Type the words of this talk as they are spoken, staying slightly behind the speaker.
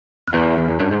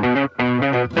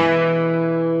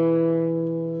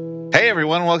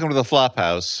everyone. Welcome to the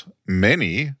Flophouse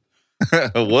Mini.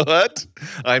 What?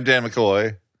 I'm Dan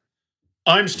McCoy.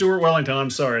 I'm Stuart Wellington. I'm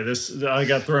sorry. I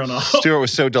got thrown off. Stuart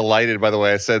was so delighted by the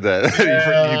way I said that.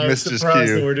 He missed his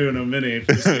surprised that cue. we're doing a mini.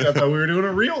 I thought we were doing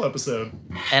a real episode.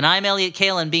 And I'm Elliot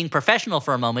Kalin, being professional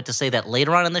for a moment to say that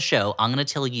later on in the show, I'm going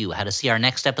to tell you how to see our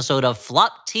next episode of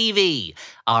Flop TV,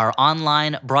 our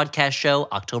online broadcast show.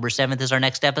 October 7th is our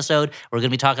next episode. We're going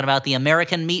to be talking about the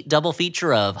American Meat double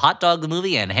feature of Hot Dog the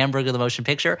Movie and Hamburger the Motion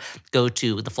Picture. Go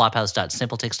to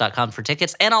theflophouse.simpletix.com for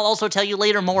tickets. And I'll also tell you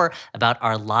later more about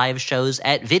our live shows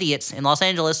at Vidiot's in Los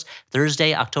Angeles,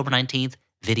 Thursday, October 19th.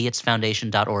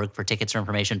 Vidiot'sFoundation.org for tickets or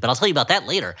information. But I'll tell you about that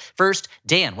later. First,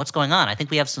 Dan, what's going on? I think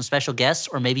we have some special guests,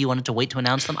 or maybe you wanted to wait to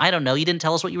announce them. I don't know. You didn't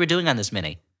tell us what you were doing on this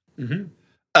mini. Mm-hmm.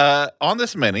 On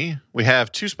this mini, we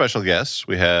have two special guests.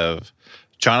 We have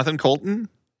Jonathan Coulton,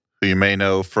 who you may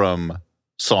know from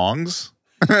songs.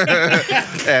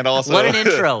 And also, what an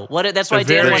intro! That's why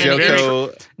Dan won an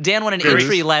Joko Dan won an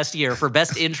entry last year for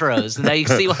best intros. And now you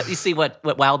see what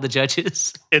wowed the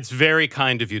judges. It's very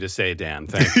kind of you to say, Dan.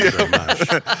 Thank you very much.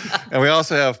 And we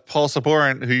also have Paul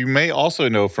Sabourin, who you may also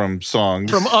know from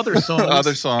songs, from other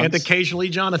songs, and occasionally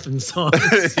Jonathan's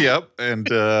songs. Yep,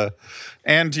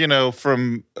 and you know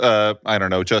from I don't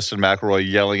know, Justin McElroy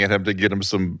yelling at him to get him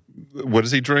some. What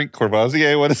does he drink?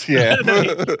 Courvoisier? What does he have?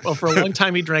 Well, for a long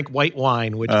time he drank white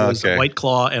wine, which was White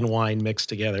Claw and wine mixed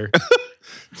together.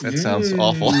 That sounds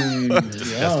awful.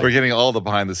 Yeah. We're getting all the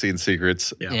behind the scenes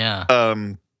secrets. Yeah.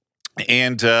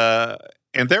 And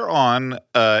they're on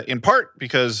in part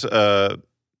because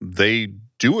they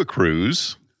do a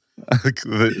cruise.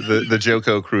 the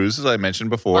Joko cruise, as I mentioned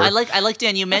before. Well, I like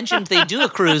Dan. You mentioned they do a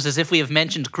cruise as if we have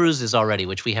mentioned cruises already,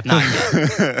 which we have not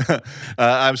yet.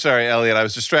 I'm sorry, Elliot. I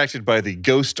was distracted by the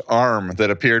ghost arm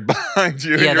that appeared behind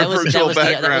you. Yeah, in your virtual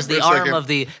background. That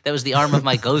was the arm of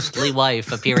my ghostly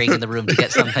wife appearing in the room to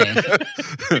get something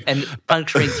and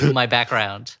puncturing through my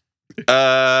background.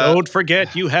 Don't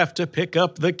forget, you have to pick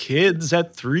up the kids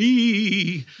at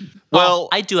 3. Well,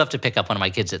 I do have to pick up one of my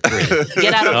kids at 3.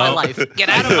 Get out of my life. Get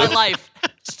out of my life.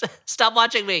 Stop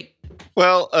watching me.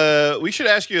 Well, we should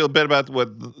ask you a bit about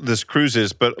what this cruise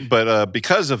is, but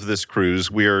because of this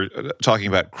cruise, we are talking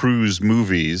about cruise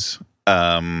movies,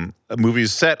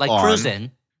 movies set like on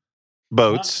cruising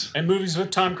boats and movies with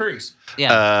Tom Cruise.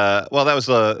 Yeah. Well, that was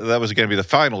going to be the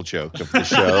final joke of the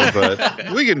show,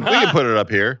 but we can put it up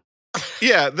here.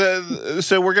 Yeah,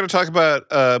 so we're going to talk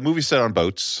about movies set on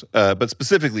boats, but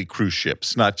specifically cruise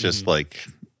ships, not just like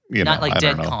not like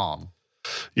Dead Calm.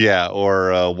 Yeah,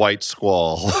 or White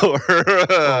Squall, or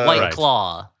White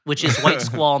Claw, which is White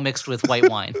Squall mixed with white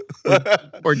wine,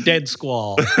 or Dead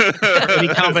Squall. Any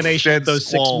combination of those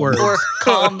 6 words, or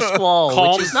Calm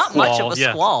Squall, which is not much of a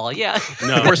squall. Yeah,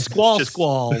 no, or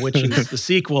Squall, which is the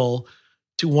sequel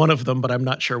to one of them, but I'm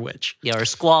not sure which. Yeah, or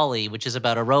Squally, which is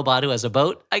about a robot who has a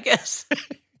boat, I guess.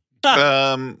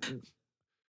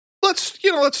 Let's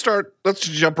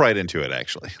jump right into it,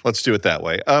 actually. Let's do it that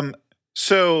way.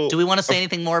 So do we want to say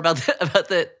anything more about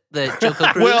the Joko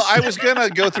cruise? Well, I was going to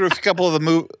go through a couple of the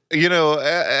movies.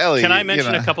 Ellie. Can I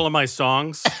mention a couple of my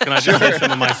songs? Can I just say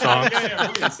some of my songs?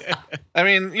 I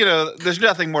mean, there's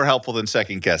nothing more helpful than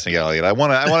second guessing, Elliot. I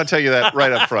want to tell you that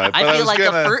right up front. I feel like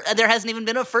there hasn't even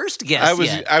been a first guess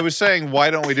yet. I was saying, why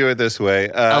don't we do it this way?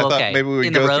 I thought maybe we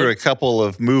would go through a couple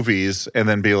of movies and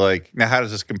then be like, now how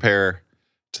does this compare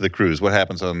to the cruise? What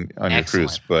happens on your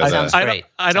cruise? But sounds great.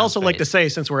 I'd also like to say,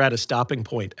 since we're at a stopping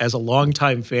point, as a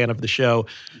longtime fan of the show,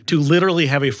 to literally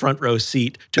have a front row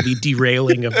seat to the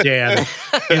derailing of Dan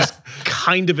is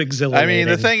kind of exhilarating. I mean,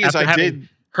 the thing is, I did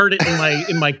heard it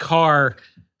in my car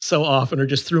so often, or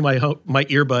just through my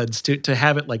earbuds to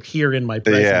have it like here in my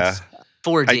presence. Yeah,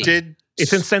 4D. I did.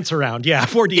 It's in Sense Around,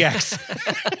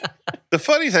 4DX. The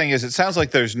funny thing is, it sounds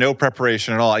like there's no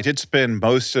preparation at all. I did spend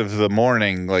most of the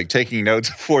morning taking notes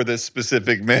for this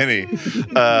specific mini.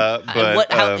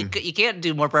 But you can't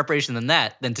do more preparation than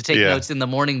to take notes in the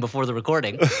morning before the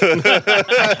recording.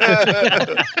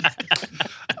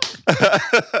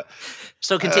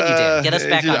 So continue, Dan. Get us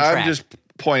back on track. I'm just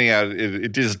pointing out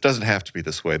it just doesn't have to be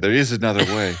this way. There is another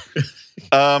way.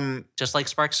 Just like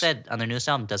Sparks said on their newest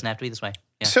album, doesn't have to be this way.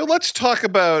 Yeah. So let's talk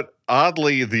about,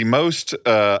 oddly, the most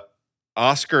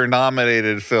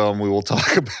Oscar-nominated film we will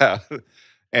talk about,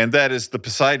 and that is The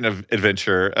Poseidon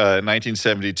Adventure,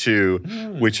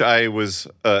 1972, which I was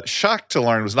shocked to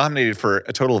learn was nominated for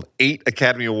a total of 8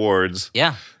 Academy Awards.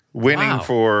 Yeah. Winning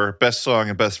for Best Song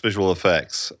and Best Visual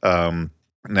Effects. Can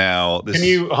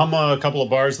you hum a couple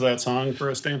of bars of that song for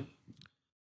us, Dan?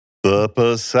 The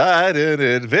Poseidon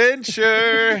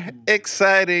Adventure,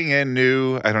 exciting and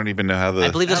new. I don't even know how the...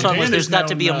 I believe the song was Dan There's is Got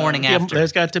to known, Be a Morning After.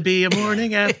 There's got to be a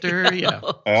morning after. Yeah.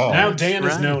 Oh. Now Dan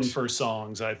is right. known for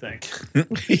songs, I think.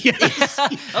 Yes.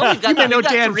 Oh, we've got, may know we've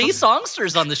got Dan three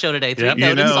songsters on the show today. Three Yep.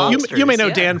 noted You know- songsters. You may know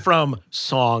yeah. Dan from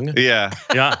Song. Yeah.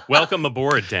 Yeah. Welcome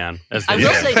aboard, Dan. As I they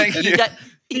will say. say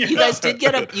you guys did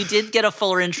get a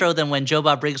fuller intro than when Joe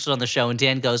Bob Briggs was on the show, and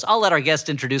Dan goes, "I'll let our guest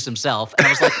introduce himself," and I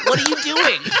was like, "What are you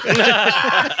doing?"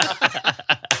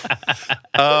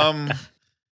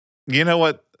 You know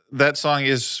what? That song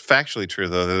is factually true,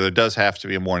 though. There does have to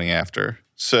be a morning after.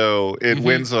 So it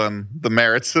wins on the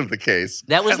merits of the case.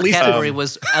 That was At the least, category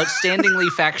was outstandingly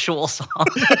factual song.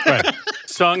 Right.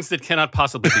 Songs that cannot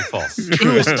possibly be false.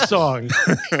 Truest song.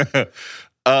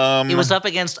 It was up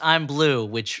against "I'm Blue,"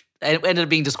 which ended up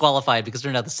being disqualified because it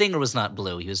turned out the singer was not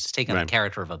blue. He was taking on the Right.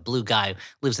 character of a blue guy,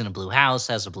 lives in a blue house,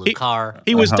 has a blue car.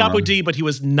 He was Dabu D, but he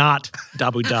was not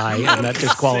Dabu Dai, and that It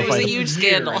disqualified was a him. huge Same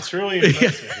year. scandal. It's really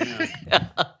impressive. Yeah.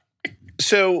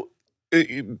 So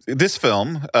this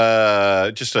film,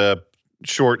 just a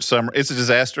short summary. It's a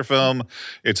disaster film.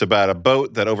 It's about a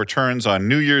boat that overturns on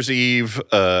New Year's Eve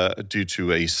due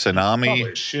to a tsunami.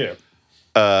 Probably a ship.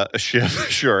 A ship,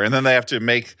 sure. And then they have to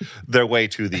make their way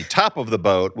to the top of the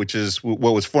boat, which is what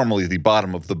was formerly the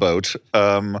bottom of the boat.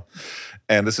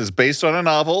 And this is based on a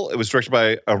novel. It was directed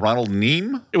by Ronald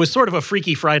Neame. It was sort of a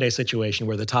Freaky Friday situation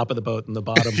where the top of the boat and the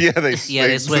bottom. Yeah, they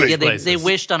They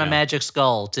wished on a magic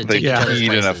skull to They take each other's peed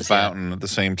in a places. Yeah. fountain at the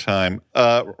same time.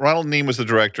 Ronald Neame was the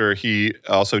director. He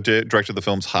also directed the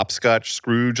films Hopscotch,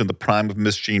 Scrooge, and The Prime of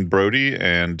Miss Jean Brodie,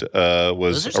 and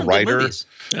was Those are a some good writer movies.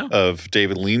 of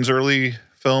David Lean's early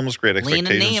films. Great Lean and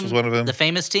Expectations was one of Neame, them. the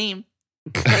famous team.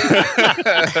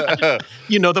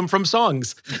 You know them from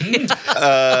songs.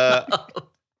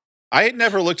 I had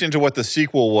never looked into what the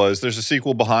sequel was. There's a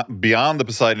sequel Beyond the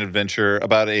Poseidon Adventure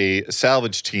about a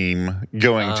salvage team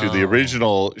going to the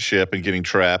original ship and getting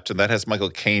trapped, and that has Michael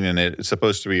Caine in it. It's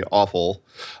supposed to be awful.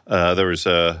 There was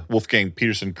a Wolfgang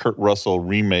Peterson, Kurt Russell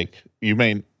remake. You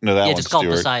may know that one, Just called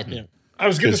Stuart. Poseidon. Yeah. I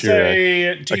was going to 'Cause you're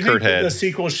say, do a you Kurt think that head. the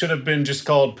sequel should have been just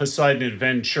called Poseidon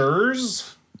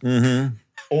Adventures? Mm-hmm.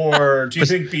 Or do you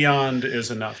think Beyond is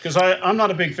enough? Because I'm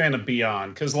not a big fan of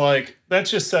Beyond, because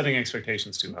that's just setting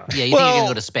expectations too high. Yeah, you think you're going to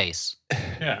go to space.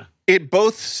 Yeah. It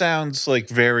both sounds like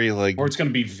very Or it's going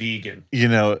to be vegan.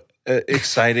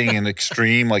 exciting and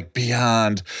extreme, like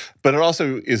Beyond, but it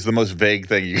also is the most vague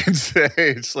thing you can say.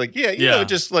 It's like,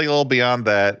 just like a little beyond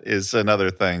that is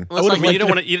another thing. Well, it's I mean, like-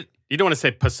 you don't want to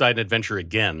say Poseidon Adventure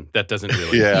again. That doesn't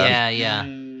really. Yeah.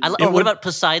 What about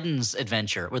Poseidon's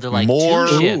Adventure, where they're like More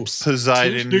two ships?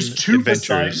 Poseidon There's two adventures.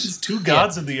 Poseidons, two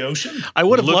gods of the ocean. I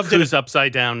would have Look loved it who's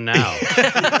upside down now.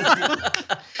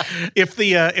 if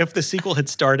the sequel had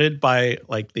started by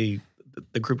like the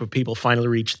group of people finally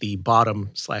reach the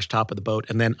bottom/top of the boat,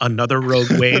 and then another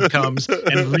rogue wave comes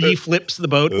and reflips the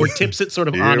boat or tips it sort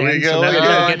of Here on we end, go so now they again.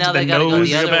 gotta get Now to they the gotta go nose,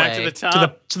 the other Go back way. to the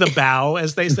top. to the bow,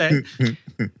 as they say.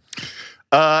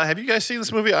 Have you guys seen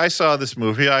this movie? I saw this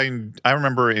movie. I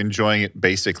remember enjoying it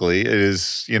basically. It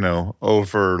is,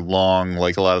 over long,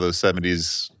 like a lot of those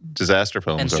 70s disaster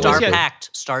films. And are. star-packed,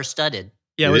 star-studded.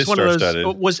 Yeah, It it was is one of those.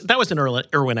 star-studded. That was an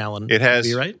Irwin Allen It has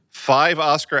movie, right? 5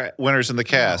 Oscar winners in the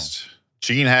cast.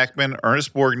 Gene Hackman,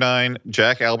 Ernest Borgnine,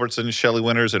 Jack Albertson, Shelley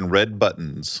Winters, and Red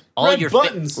Buttons. All Red your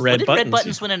Buttons. What Red did Buttons, Red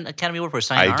Buttons win an Academy Award for?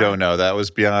 Sayonara? I don't know. That was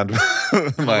beyond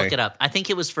I'll my... look it up. I think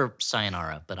it was for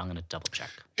Sayonara, but I'm going to double check.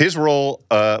 His role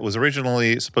was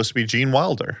originally supposed to be Gene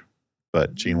Wilder,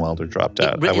 but Gene Wilder dropped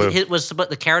out.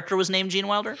 The character was named Gene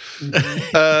Wilder?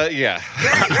 Yeah.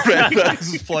 Red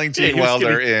Buttons was playing Gene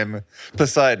Wilder in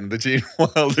Poseidon, the Gene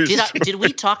Wilder Did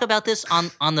we talk about this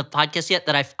on the podcast yet?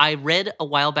 That I read a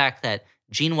while back that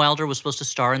Gene Wilder was supposed to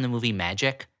star in the movie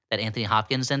Magic that Anthony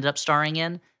Hopkins ended up starring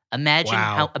in. Imagine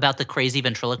about the crazy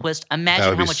ventriloquist.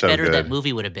 Imagine how much so better good. that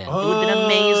movie would have been. It would have been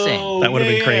amazing. That would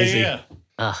have been crazy. Yeah.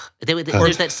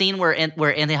 There's that scene where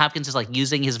Anthony Hopkins is like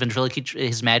using his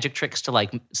his magic tricks to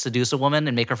like seduce a woman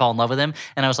and make her fall in love with him.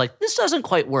 And I was like, this doesn't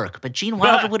quite work. But Gene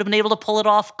Wilder would have been able to pull it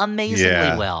off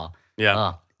amazingly well.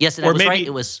 Yeah. Yes, and Or I was maybe- right.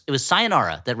 It was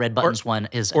Sayonara that Red Buttons won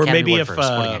his or Academy maybe Award if, for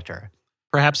supporting actor.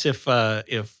 Perhaps if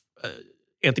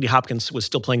Anthony Hopkins was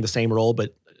still playing the same role,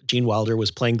 but Gene Wilder was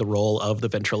playing the role of the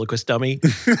ventriloquist dummy.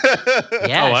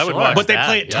 Yeah, I would sure. watch But they that,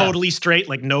 play it yeah. totally straight,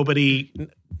 like nobody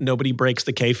breaks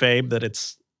the kayfabe that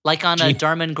it's. Like on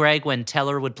Darman Greg when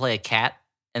Teller would play a cat,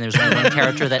 and there's only one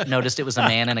character that noticed it was a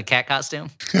man in a cat costume.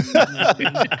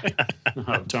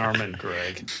 Darman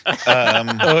Greg.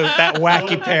 That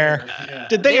wacky pair.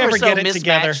 Did they were ever so get it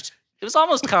together? mismatched. It was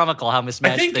almost comical how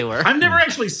mismatched they were. I've never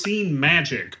actually seen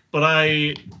Magic, but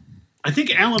I I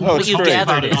think Alan Moore it's talks great.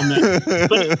 about it on that.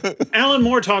 But Alan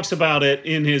Moore talks about it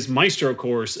in his Maestro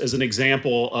course as an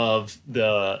example of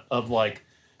the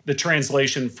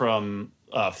translation from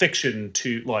fiction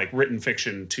to like written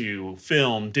fiction to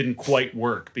film didn't quite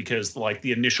work because like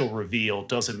the initial reveal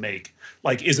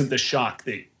isn't the shock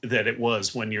that it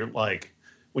was when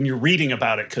you're reading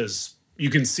about it, because you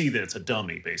can see that it's a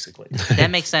dummy, basically. That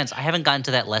makes sense. I haven't gotten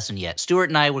to that lesson yet. Stuart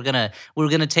and I we're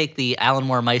gonna take the Alan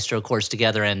Moore Maestro course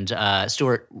together, and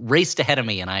Stuart raced ahead of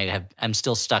me, and I'm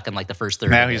still stuck in like the first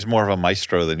third. Now he's more of a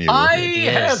maestro than you. I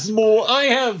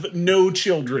have no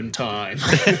children time.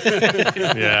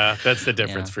 Yeah, that's the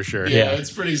difference for sure. Yeah,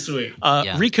 it's pretty sweet.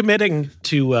 Recommitting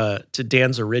to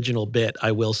Dan's original bit,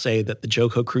 I will say that the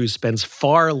Joko Cruise spends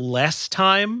far less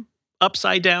time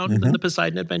upside down than the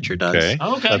Poseidon Adventure does. Okay.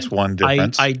 That's one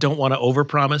difference. I don't want to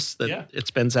overpromise that it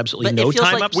spends absolutely But it no feels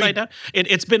time like upside down.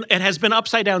 It has been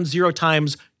upside down 0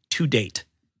 times to date.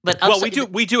 But Well,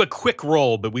 we do a quick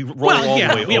roll, but we roll all the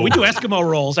way over. We do Eskimo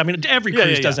rolls. I mean, every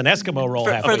cruise does an Eskimo roll.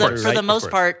 for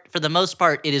the most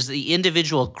part, it is the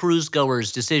individual cruise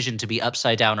goer's decision to be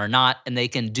upside down or not, and they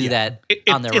can do that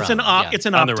on their own. It's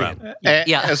an On their opt-in.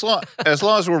 Yeah. As long as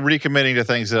we're recommitting to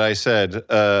things that I said,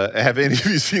 have any of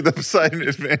you seen the Poseidon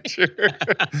Adventure? I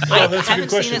that's a good haven't seen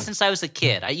question. it since I was a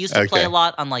kid. I used to play Okay. a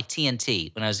lot on like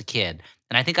TNT when I was a kid,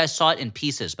 and I think I saw it in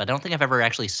pieces, but I don't think I've ever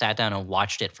actually sat down and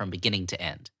watched it from beginning to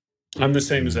end. I'm the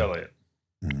same as Elliot.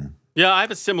 Yeah, I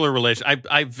have a similar relation.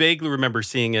 I vaguely remember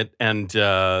seeing it, and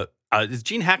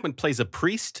Gene Hackman plays a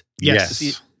priest. Yes.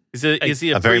 Is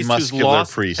he a very priest who's muscular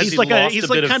lost? priest. has He's he like lost he's a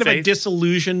bit like kind of a faith?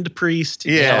 disillusioned priest.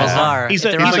 Yeah. Bizarre. He's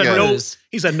If a they're on like a- cruise.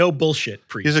 he's a no bullshit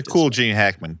priest. He's a cool Gene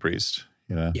Hackman priest.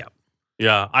 You know? Yeah.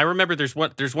 Yeah, I remember there's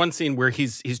one scene where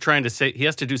he's trying to he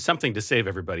has to do something to save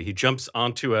everybody. He jumps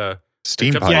onto a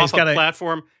Steam jumps pipe. Yeah, off a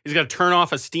platform. He's got to turn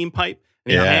off a steam pipe,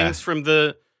 and he hangs from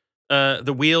the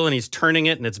wheel, and he's turning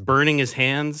it, and it's burning his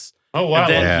hands. Oh, wow. And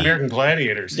then Like he- American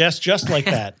Gladiators. Yes, just like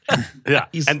that. Yeah,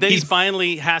 He's- and then he he's-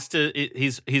 finally has to.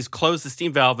 He's closed the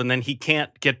steam valve, and then he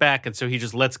can't get back, and so he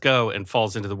just lets go and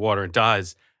falls into the water and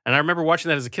dies. And I remember watching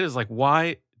that as a kid. I was like,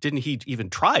 why didn't he even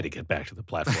try to get back to the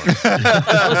platform?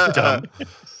 That was dumb.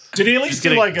 Did he at least do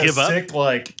gonna like a give up?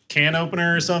 sick can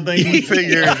opener or something? He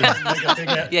figured.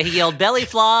 Yeah, he yelled belly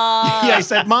flop. Yeah, he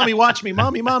said, "Mommy, watch me!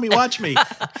 Mommy, watch me!" And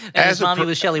his As a mommy pr-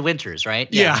 was Shelley Winters, right?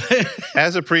 Yeah.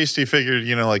 As a priest, he figured,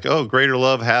 oh, greater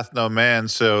love hath no man.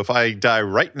 So if I die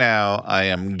right now, I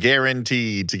am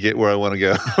guaranteed to get where I want to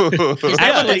go.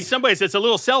 Actually, in some ways, it's a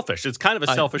little selfish. It's kind of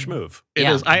a selfish move. It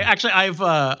Yeah. is.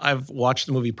 I've watched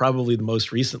the movie probably the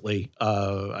most recently.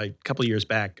 A couple of years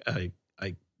back, I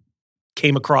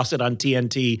came across it on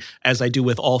TNT, as I do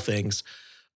with all things.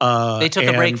 They took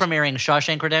a break and- from airing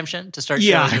Shawshank Redemption to start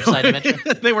showing the Side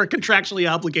Adventure. They were contractually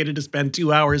obligated to spend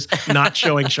 2 hours not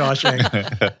showing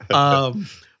Shawshank.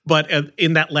 But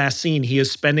in that last scene, he is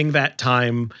spending that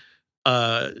time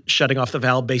shutting off the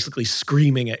valve, basically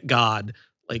screaming at God,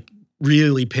 like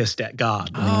really pissed at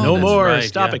God. Like, no that's more, right,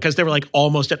 stop it. yeah. Because they were like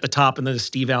almost at the top, and then the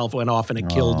steam valve went off, and it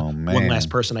killed one man. last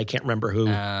person. I can't remember who.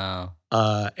 Oh.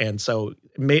 And so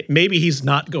maybe he's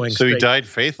not going So straight. he died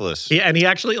faithless. Yeah, and he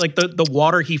actually like the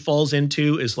water he falls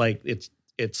into is like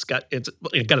it's got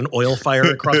an oil fire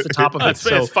across the top of it. It's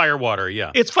So fire water,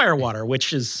 yeah. it's fire water,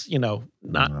 which is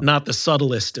not the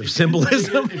subtlest of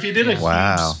symbolism. If you did a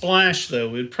Wow. huge splash, though,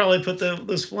 we'd probably put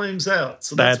those flames out.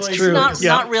 So That's why he's true. doing Not, a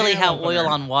not sick really can how opener. oil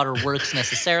on water works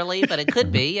necessarily, but it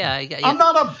could be. Yeah. I'm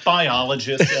not a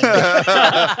biologist.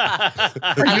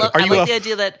 I love you a- the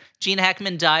idea that Gene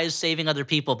Hackman dies saving other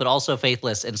people, but also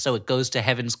faithless, and so it goes to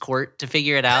Heaven's Court to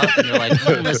figure it out. And you're like,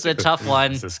 this is a tough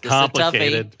one. This is a toughie."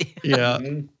 complicated. Yeah,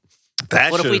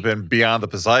 That What if should we- have been beyond the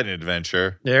Poseidon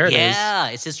Adventure. there it is. Yeah,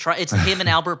 it's him and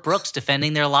Albert Brooks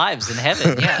defending their lives in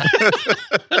heaven. Yeah.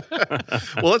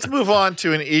 Well, let's move on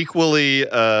to an equally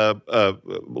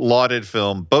lauded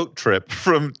film, Boat Trip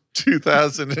from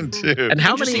 2002. And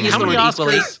how many Interesting use of the word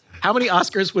equally. Oscars? How many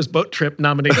Oscars was Boat Trip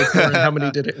nominated for, and how many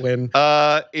did it win?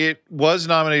 It was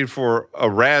nominated for a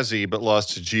Razzie, but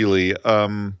lost to Geely.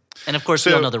 And of course,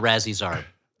 we So- all know the Razzies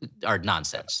are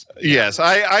nonsense. Yes,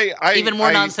 I Even more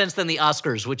I- nonsense than the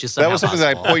Oscars, which is That somehow was something that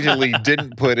I possible. pointedly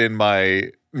didn't put in my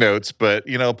notes, but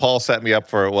Paul set me up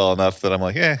for it well enough that I'm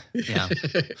like, eh. Yeah.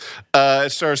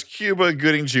 It stars Cuba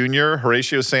Gooding Jr.,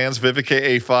 Horatio Sands, Vivica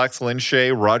A. Fox, Lynn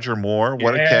Shay, Roger Moore.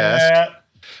 What a cast!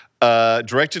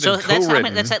 Directed So and that's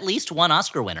co-written. that's at least one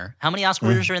Oscar winner. How many Oscar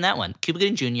winners are in that one? Cuba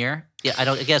Gooding Jr. Yeah,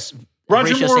 I guess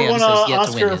Roger Horatio Moore Sands won has an yet to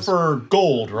Oscar win his. for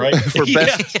Gold, right? for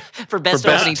best for best for best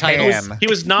opening titles. tan. He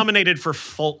was nominated for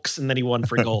Folks, and then he won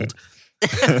for Gold.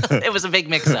 It was a big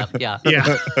mix-up. Yeah.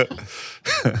 Yeah.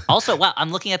 Also, wow,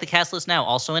 I'm looking at the cast list now.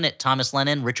 Also in it, Thomas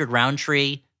Lennon, Richard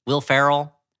Roundtree, Will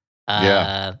Ferrell.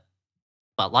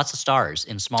 But lots of stars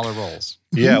in smaller roles.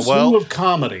 Yeah, Who's well, who of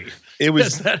comedy. it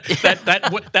was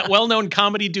that well-known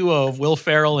comedy duo of Will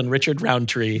Ferrell and Richard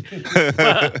Roundtree.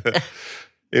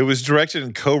 It was directed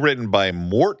and co-written by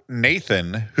Mort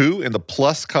Nathan, who in the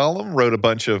plus column wrote a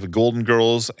bunch of Golden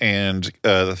Girls and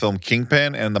the film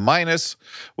Kingpin, and the minus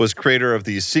was creator of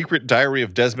The Secret Diary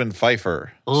of Desmond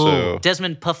Pfeiffer. Ooh,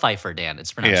 Desmond Pfeiffer, Dan.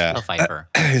 It's pronounced Pfeiffer.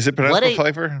 Is it pronounced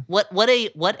Pfeiffer? What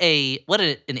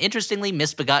an interestingly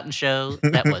misbegotten show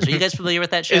that was. Are you guys familiar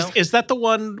with that show? Is that the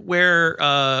one where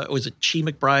was it Chi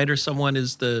McBride or someone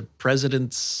is the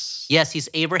president's? Yes, he's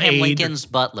Abraham Lincoln's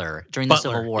butler during the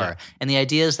Civil War. Yeah. And the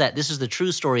idea is that this is the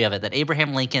true story of it, that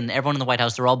Abraham Lincoln, everyone in the White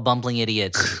House, they're all bumbling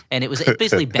idiots. And it's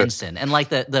basically Benson. And like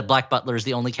the black butler is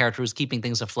the only character who's keeping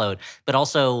things afloat. But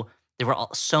also there were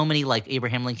so many like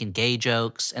Abraham Lincoln gay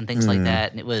jokes and things like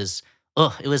that. And it was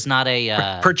not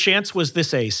a... Perchance, was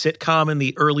this a sitcom in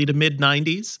the early to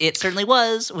mid-90s? It certainly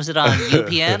was. Was it on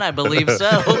UPN? I believe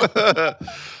so.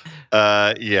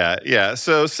 Yeah.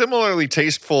 So similarly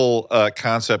tasteful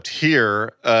concept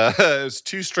here. It's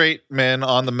two straight men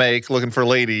on the make looking for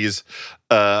ladies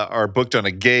are booked on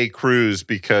a gay cruise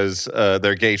because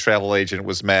their gay travel agent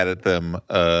was mad at them.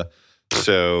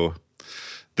 So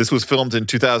this was filmed in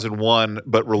 2001,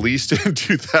 but released in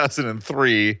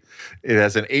 2003. It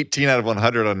has an 18 out of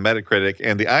 100 on Metacritic,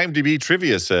 and the IMDb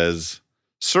trivia says,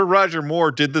 Sir Roger Moore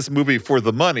did this movie for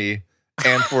the money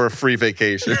and for a free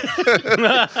vacation. He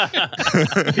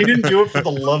didn't do it for the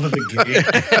love of the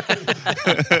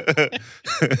game.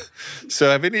 So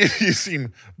have any of you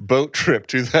seen Boat Trip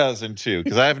 2002?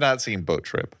 Because I have not seen Boat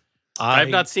Trip. I've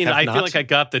not seen it. I feel like I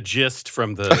got the gist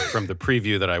from the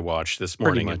preview that I watched this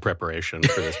morning in preparation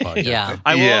for this podcast. Yeah.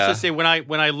 I will also say when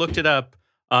I looked it up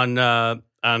on I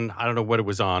don't know what it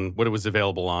was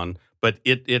available on, but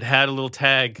it had a little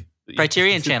tag.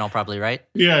 Criterion Channel, probably, right?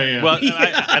 Yeah. Well,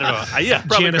 I don't know. Yeah,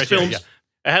 probably Janus Criterion. Films.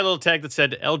 Yeah. It had a little tag that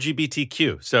said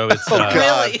LGBTQ. So it's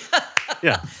Really?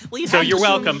 yeah. Well, So you're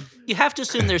welcome. You have to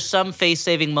assume there's some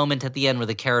face-saving moment at the end where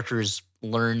the characters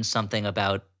learn something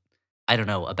about, I don't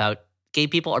know, about gay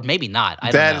people, or maybe not.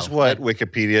 I don't know. That is what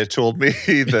Wikipedia told me.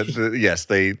 That yes,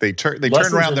 they turn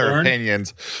around their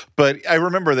opinions. But I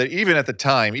remember that even at the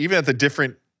time, even at the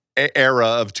different era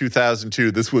of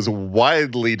 2002, this was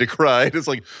widely decried. It's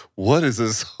like, what is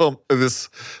this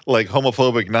like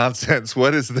homophobic nonsense?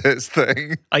 What is this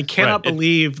thing? I cannot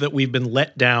believe that we've been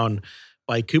let down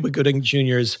by Cuba Gooding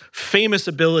Jr.'s famous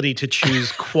ability to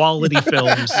choose quality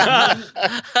films.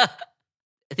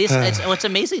 What's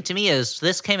amazing to me is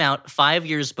this came out 5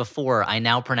 years before I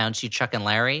Now Pronounce You Chuck and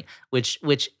Larry, which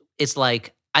it's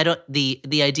like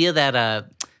the idea that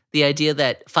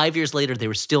 5 years later they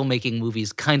were still making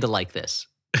movies kind of like this,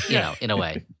 in a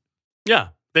way. Yeah.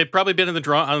 They've probably been on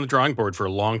the drawing board for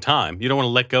a long time. You don't want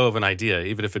to let go of an idea,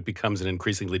 even if it becomes an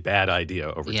increasingly bad idea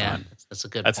over time. That's a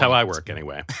good. That's point. how I work,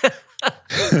 anyway.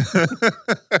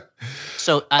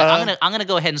 So I'm gonna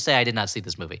go ahead and say I did not see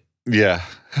this movie. Yeah,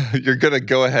 you're gonna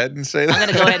go ahead and say that. I'm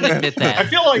gonna go ahead and admit that. I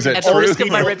feel like at the risk of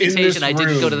my reputation, I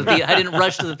didn't go to the I didn't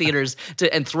rush to the theaters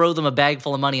and throw them a bag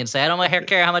full of money and say I don't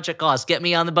care how much it costs. Get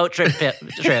me on the boat trip. I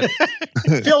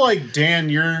feel like Dan,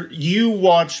 you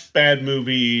watch bad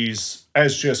movies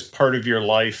as just part of your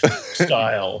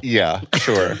lifestyle. Yeah,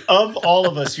 sure. Of all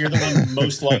of us, you're the one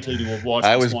most likely to have watched.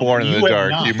 I was born in the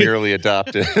dark. You merely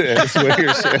adopted. That's what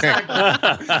you're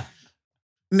saying.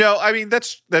 No, I mean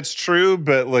that's true,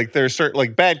 but like there's certain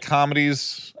like bad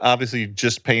comedies, obviously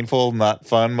just painful, not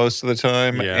fun most of the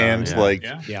time,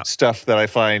 stuff that I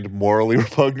find morally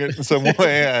repugnant in some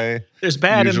way. There's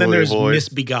bad, and then there's avoid.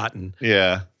 misbegotten.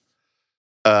 Yeah,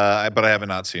 but I have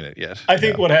not seen it yet. I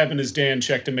think what happened is Dan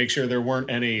checked to make sure there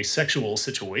weren't any sexual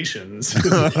situations.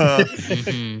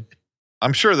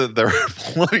 I'm sure that there are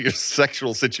plenty of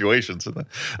sexual situations in that.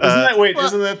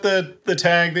 Isn't that the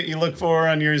tag that you look for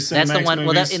on your Cinemax That's the one. movies?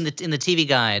 Well, that in the TV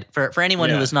guide for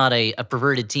anyone who was not a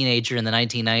perverted teenager in the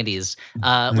 1990s.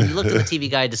 When you looked at the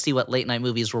TV guide to see what late night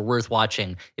movies were worth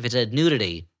watching, if it said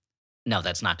nudity, no,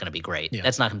 that's not going to be great. Yeah.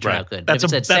 That's not going to turn out good. That's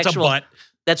if it said sexual, a butt.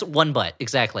 That's one butt,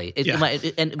 exactly.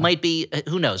 It might be,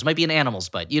 who knows? It might be an animal's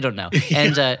butt. You don't know.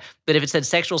 And but if it said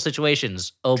sexual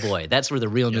situations, oh boy, that's where the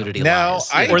real nudity lies. Now,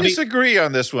 I disagree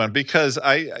on this one because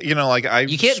you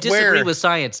can't disagree with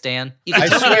science, Dan. You can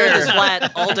tell me this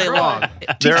flat all day long.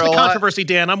 Teach the controversy,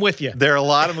 Dan. I'm with you. There are a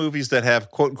lot of movies that have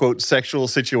quote unquote sexual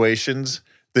situations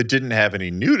that didn't have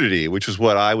any nudity, which is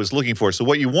what I was looking for. So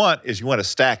what you want is you want to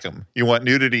stack them. You want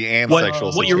nudity and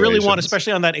sexual What you really want, situations.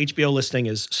 especially on that HBO listing,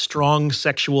 is strong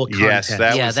sexual content.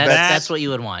 Yes, that's what you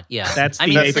would want. Yeah, That's I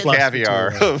mean, that's the plus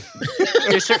caviar.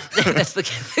 that's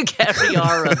the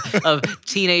caviar of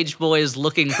teenage boys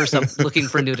looking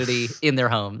for nudity in their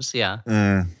homes. Yeah.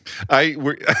 I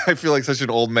feel like such an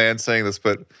old man saying this,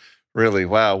 but really,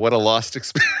 wow, what a lost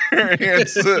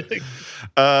experience.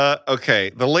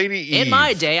 Okay, the Lady Eve. In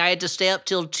my day, I had to stay up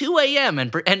till 2 a.m.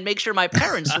 and make sure my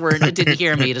parents didn't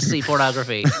hear me to see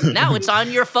pornography. Now it's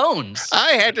on your phones.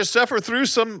 I had to suffer through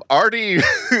some arty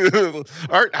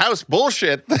art house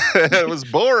bullshit that was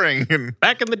boring.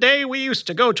 Back in the day, we used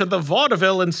to go to the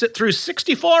vaudeville and sit through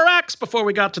 64 acts before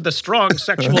we got to the strong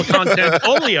sexual content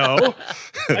oleo.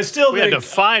 I still We had think to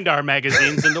find our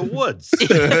magazines in the woods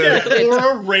or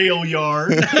a rail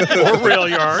yard. or rail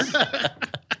yard.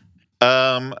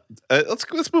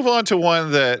 Let's move on to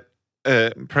one that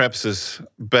perhaps is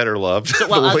better loved. So,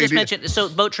 well, I'll just mention. So,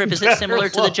 Boat Trip, is it similar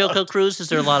to the Joko Cruise? Is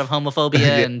there a lot of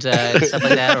homophobia and stuff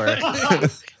like that? Or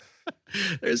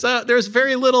There's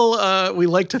very little, we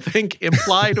like to think,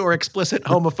 implied or explicit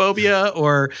homophobia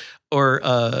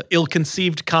or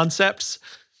ill-conceived concepts.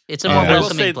 it's a more I will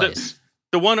welcoming say place?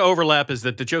 The one overlap is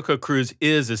that the Joko Cruise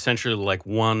is essentially like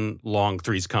one long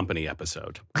Three's Company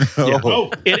episode.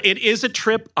 Oh, It is a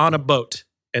trip on a boat,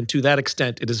 and to that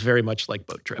extent, it is very much like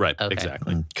Boat Trip. Right, Okay.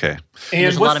 exactly. Okay. and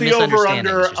There's a lot what's of the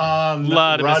over-under misunderstandings, on A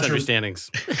lot of Roger?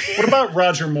 misunderstandings. What about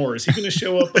Roger Moore? Is he going to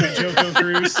show up on the Joko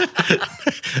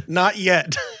Cruise? Not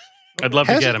yet. I'd love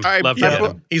to get him. Love to get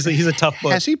him. He's a tough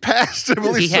book. Has he passed? I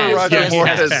believe He Sir has. Roger He Moore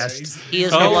has. has. He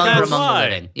is no longer among the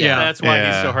living. Yeah. That's why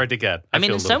Yeah. he's so hard to get. I mean, feel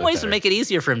in a little some bit ways, better. would make it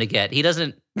easier for him to get. He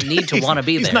doesn't need to want to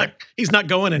be there. He's not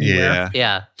going anywhere. Yeah.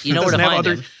 Yeah, you know where to find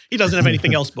him. He doesn't have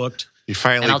anything else booked. He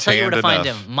finally And I'll tell you where to tanned find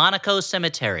enough. him. Monaco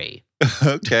Cemetery.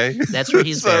 Okay. That's where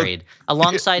he's So, buried.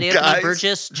 Alongside Anthony guys.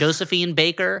 Burgess, Josephine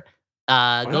Baker.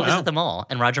 Go visit them all.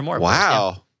 And Roger Moore. of course, yeah.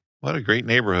 Wow. What a great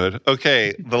neighborhood.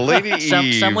 Okay. The Lady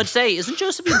Eve. Some would say, isn't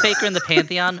Josephine Baker in the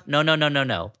Pantheon? No.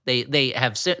 They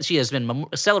have. She has been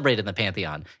celebrated in the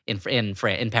Pantheon in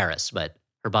Paris, but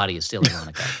her body is still in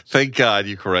Monaco. Thank God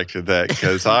you corrected that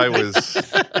because I was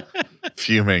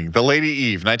fuming. The Lady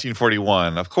Eve,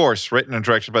 1941. Of course, written and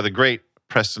directed by the great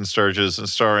Preston Sturges and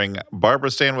starring Barbara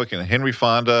Stanwyck and Henry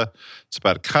Fonda. It's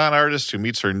about a con artist who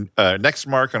meets her next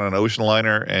mark on an ocean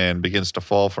liner and begins to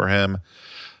fall for him.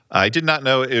 I did not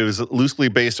know it was loosely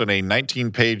based on a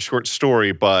 19-page short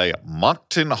story by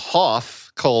Monkton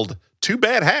Hoff called Two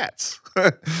Bad Hats.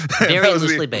 Very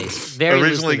loosely based. Very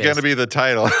originally going to be the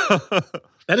title.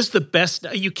 That is the best.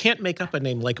 You can't make up a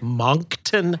name like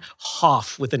Monkton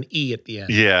Hoff with an E at the end.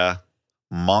 Yeah.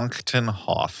 Monkton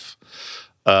Hoff.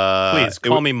 Please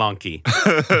call me Monkey.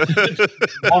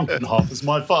 Monkenhoff is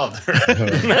my father.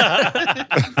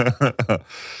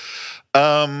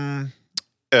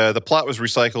 The plot was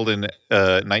recycled in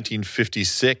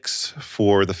 1956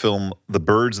 for the film The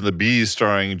Birds and the Bees,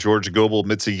 starring George Gobel,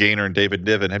 Mitzi Gaynor, and David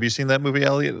Niven. Have you seen that movie,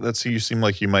 Elliot? You seem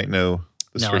like you might know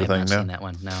this No, sort I of have thing. not No? seen that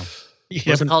one. No. You What's it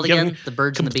haven't- called you again? haven't- The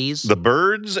Birds and the Bees? The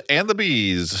Birds and the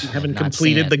Bees. haven't not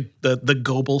completed seen the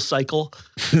Gobel cycle.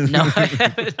 No.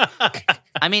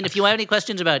 I mean, if you have any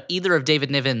questions about either of David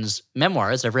Niven's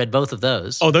memoirs, I've read both of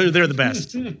those. Oh, they're the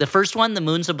best. The first one, The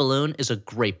Moon's a Balloon, is a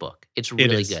great book. It's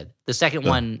really is. good. The second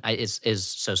one is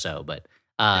so-so, but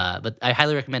I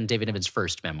highly recommend David Niven's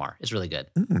first memoir. It's really good.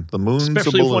 The Moon's a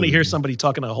Especially if you want to balloon. hear somebody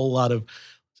talking a whole lot of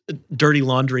dirty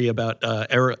laundry about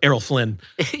Errol Flynn.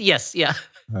 Yes, yeah.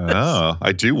 Oh,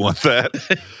 I do want that.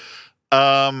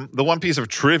 The one piece of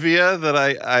trivia that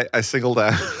I singled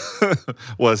out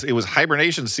was it was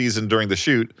hibernation season during the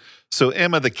shoot, so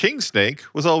Emma the king snake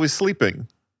was always sleeping.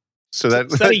 So Is that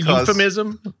a caused-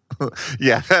 euphemism?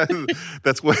 Yeah,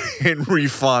 that's what Henry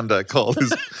Fonda called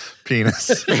his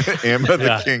penis. Emma the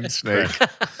Yeah. king snake.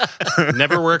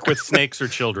 Never work with snakes or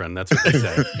children. That's what they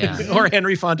say. Yeah. Or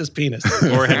Henry Fonda's penis.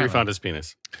 Or Henry Fonda's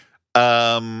penis.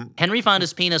 Henry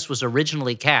Fonda's penis was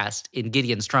originally cast in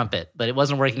Gideon's Trumpet, but it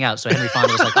wasn't working out, so Henry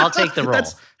Fonda was like, I'll take the role.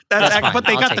 That's fine. but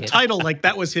they I'll got take the it. title like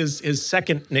that was his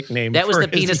second nickname. That was for the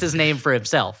penis's name for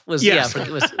himself. Yes.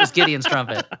 Was Gideon's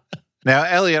Trumpet. Now,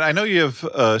 Elliot, I know you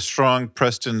have strong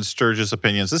Preston Sturges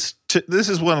opinions. This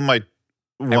is one of my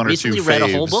one I or two recently read a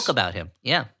whole faves. book about him.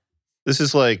 Yeah. This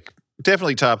is like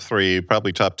definitely top 3,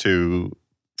 probably top 2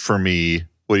 for me.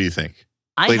 What do you think?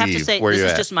 I Lady have to Eve, say, where this you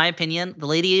is at? just my opinion. The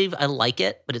Lady Eve, I like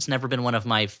it, but it's never been one of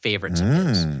my favorites of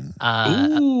his.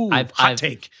 Ooh, hot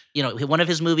take. You know, one of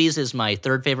his movies is my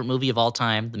third favorite movie of all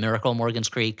time, The Miracle on Morgan's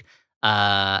Creek.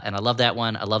 And I love that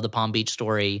one. I love The Palm Beach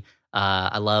Story.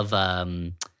 I love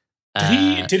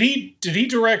Did he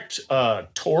direct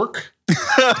Torque?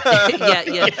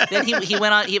 yeah. Then he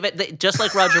went on. Just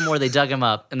like Roger Moore, they dug him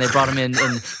up and they brought him in,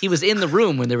 and he was in the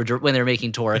room when they were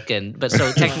making Torque. But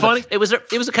so technically, it was a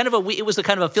kind of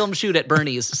a film shoot at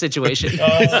Bernie's situation.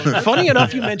 Funny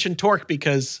enough, you mentioned Torque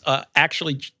because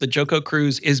actually the Joko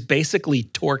Cruise is basically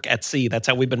Torque at sea. That's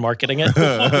how we've been marketing it.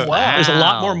 Wow. There's a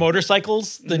lot more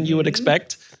motorcycles than you would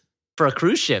expect. For a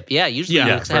cruise ship, yeah. Usually you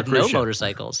have no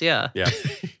motorcycles, yeah.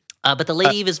 But the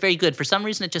Lady Eve is very good. For some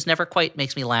reason, it just never quite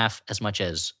makes me laugh as much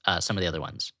as some of the other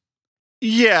ones.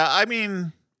 Yeah, I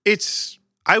mean,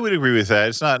 I would agree with that.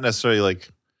 It's not necessarily like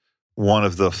one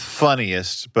of the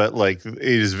funniest, but like it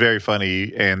is very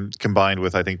funny and combined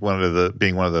with, I think,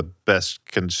 being one of the best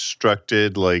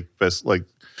constructed,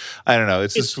 I don't know.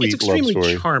 It's a sweet love story. It's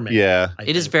extremely charming. Yeah.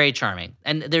 It is very charming.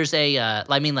 And there's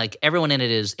everyone in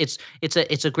it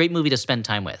it's a great movie to spend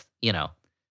time with, you know.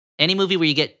 Any movie where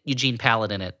you get Eugene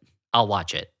Pallett in it, I'll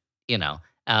watch it, you know.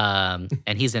 And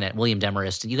he's in it, William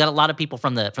Demarest. And you got a lot of people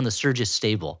from the Sturgis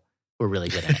stable who are really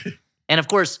good in it. And of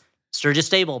course, Sturgis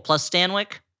stable plus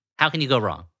Stanwyck, how can you go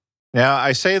wrong? Now,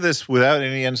 I say this without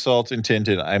any insult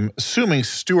intended. I'm assuming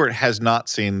Stuart has not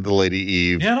seen The Lady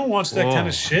Eve. Yeah, I don't watch that kind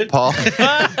of shit. Paul,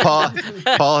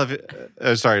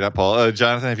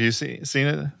 Jonathan, have you seen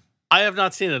it? I have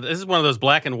not seen it. This is one of those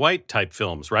black and white type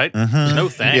films, right? Mm-hmm. No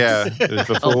thanks. Yeah, it was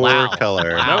before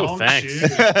color. Wow. No thanks.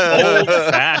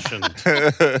 Old-fashioned.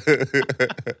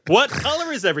 What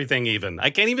color is everything even? I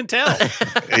can't even tell.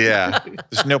 Yeah,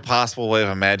 there's no possible way of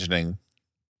imagining.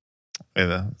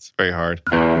 It's very hard.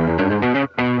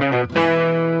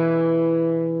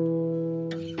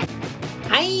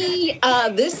 Hi,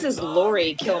 this is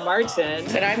Lori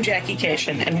Kilmartin. And I'm Jackie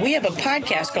Cation, and we have a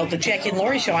podcast called The Jackie and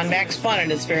Lori Show on Max Fun,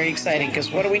 and it's very exciting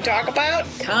because what do we talk about?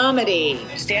 Comedy.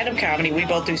 Stand-up comedy. We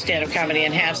both do stand-up comedy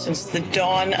and have since the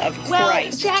dawn of Well,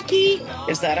 Christ. Jackie,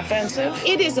 Is that offensive?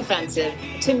 it is offensive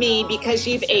to me because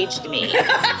you've aged me.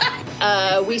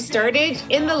 We started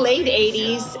in the late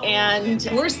 80s, and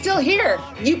we're still here.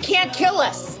 You can't kill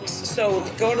us. So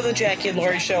go to The Jackie and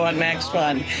Lori Show on Max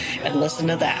Fun and listen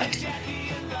to that.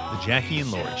 The Jackie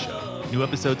and Lori Show. New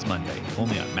episodes Monday,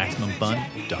 only on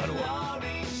MaximumFun.org.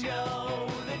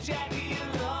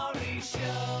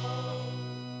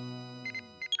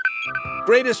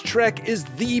 Greatest Trek is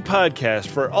the podcast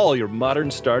for all your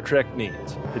modern Star Trek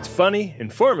needs. It's funny,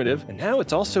 informative, and now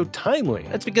it's also timely.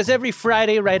 That's because every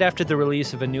Friday, right after the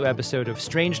release of a new episode of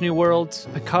Strange New Worlds,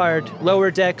 Picard, Lower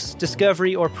Decks,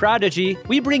 Discovery, or Prodigy,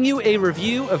 we bring you a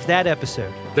review of that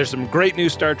episode. There's some great new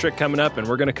Star Trek coming up, and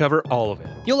we're going to cover all of it.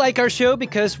 You'll like our show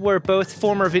because we're both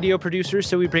former video producers,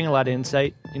 so we bring a lot of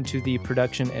insight into the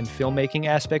production and filmmaking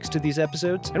aspects to these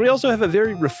episodes. And we also have a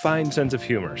very refined sense of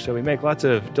humor, so we make lots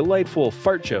of delightful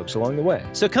fart jokes along the way.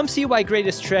 So come see why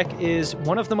Greatest Trek is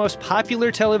one of the most popular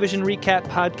television recap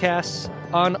podcasts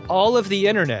on all of the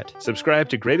internet. Subscribe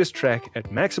to Greatest Trek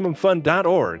at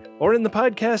MaximumFun.org or in the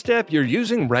podcast app you're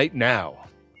using right now.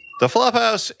 The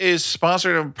Flophouse is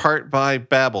sponsored in part by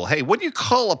Babbel. Hey, what do you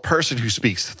call a person who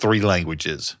speaks 3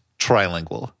 languages?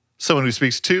 Trilingual. Someone who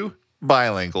speaks 2?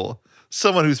 Bilingual.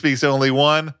 Someone who speaks only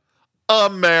 1?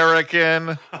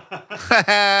 American.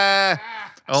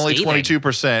 Only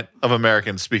 22% of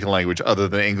Americans speak a language other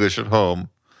than English at home.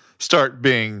 Start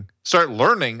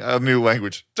learning a new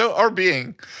language,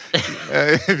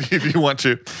 if you want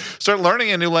to. Start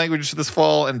learning a new language this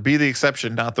fall and be the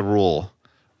exception, not the rule.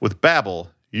 With Babbel,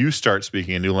 you start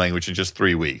speaking a new language in just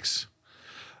 3 weeks.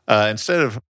 Instead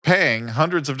of paying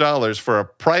hundreds of dollars for a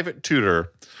private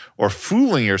tutor or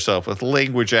fooling yourself with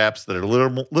language apps that are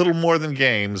little more than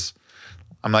games,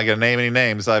 I'm not going to name any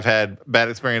names. I've had bad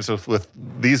experiences with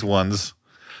these ones.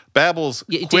 Babbel's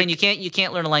Dan, you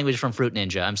can't learn a language from Fruit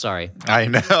Ninja. I'm sorry. I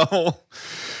know.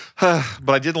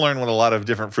 But I did learn what a lot of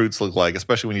different fruits look like,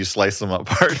 especially when you slice them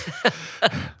apart.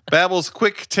 Babbel's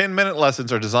quick 10-minute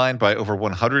lessons are designed by over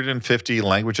 150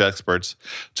 language experts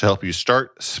to help you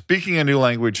start speaking a new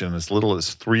language in as little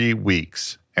as 3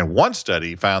 weeks. And one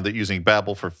study found that using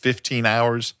Babbel for 15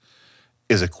 hours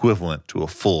is equivalent to a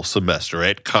full semester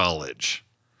at college.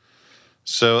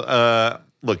 So,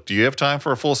 look, do you have time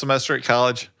for a full semester at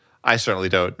college? I certainly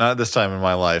don't. Not at this time in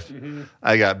my life. Mm-hmm.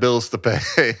 I got bills to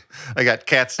pay. I got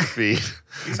cats to feed.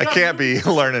 I can't be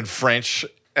learning French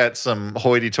at some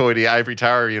hoity-toity ivory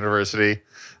tower university.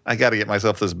 I got to get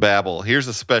myself this Babbel. Here's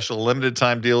a special limited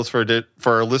time deals for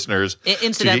our listeners.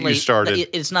 Incidentally, to get you started.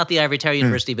 It's not the ivory tower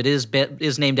university, but it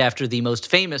is named after the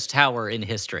most famous tower in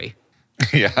history.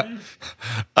 Yeah.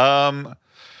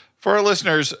 For our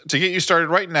listeners, to get you started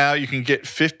right now, you can get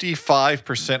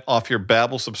 55% off your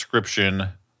Babbel subscription,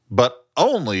 but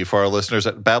only for our listeners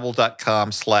at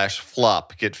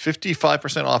babbel.com/flop. Get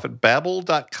 55% off at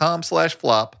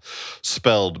babbel.com/flop,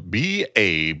 spelled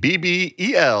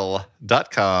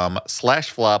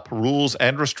BABBEL.com/flop. Rules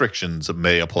and restrictions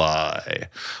may apply.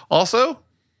 Also,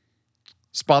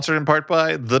 sponsored in part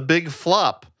by The Big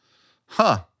Flop.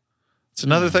 It's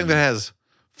another thing that has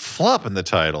flop in the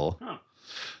title.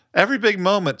 Every big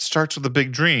moment starts with a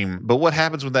big dream, but what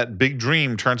happens when that big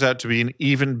dream turns out to be an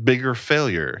even bigger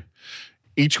failure?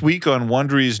 Each week on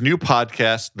Wondery's new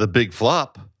podcast, The Big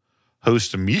Flop,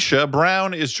 host Misha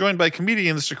Brown is joined by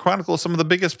comedians to chronicle some of the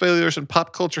biggest failures in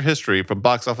pop culture history, from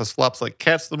box office flops like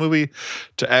Cats the movie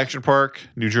to Action Park,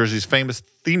 New Jersey's famous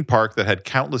theme park that had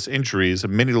countless injuries,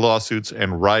 many lawsuits,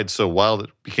 and rides so wild it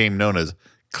became known as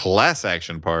Class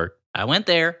Action Park. I went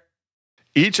there.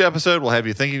 Each episode will have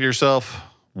you thinking to yourself,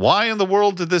 why in the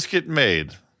world did this get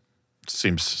made?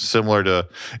 Seems similar to...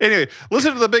 Anyway,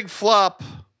 listen to The Big Flop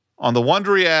on the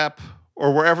Wondery app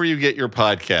or wherever you get your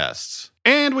podcasts.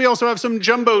 And we also have some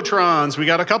Jumbotrons. We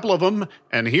got a couple of them.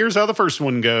 And here's how the first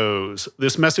one goes.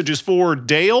 This message is for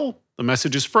Dale. The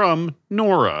message is from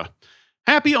Nora.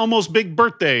 Happy almost big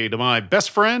birthday to my best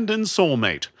friend and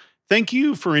soulmate. Thank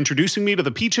you for introducing me to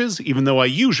the Peaches, even though I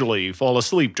usually fall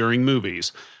asleep during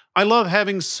movies. I love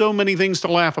having so many things to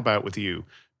laugh about with you.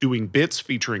 Doing bits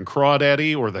featuring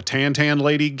Crawdaddy or the Tan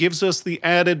Lady gives us the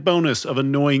added bonus of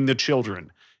annoying the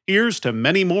children. Here's to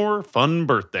many more fun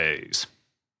birthdays.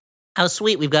 How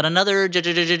sweet. We've got another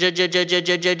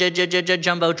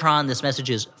Jumbotron. This message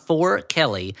is for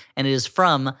Kelly, and it is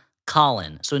from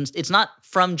Colin. So it's not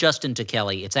from Justin to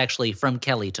Kelly. It's actually from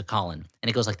Kelly to Colin. And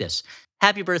it goes like this.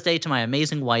 Happy birthday to my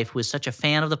amazing wife, who is such a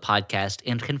fan of the podcast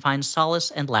and can find solace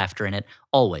and laughter in it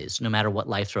always, no matter what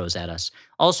life throws at us.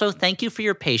 Also, thank you for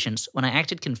your patience when I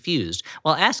acted confused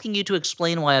while asking you to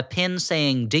explain why a pin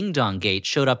saying Ding Dong Gate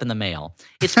showed up in the mail.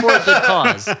 It's for a good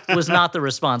cause was not the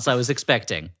response I was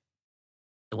expecting.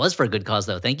 It was for a good cause,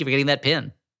 though. Thank you for getting that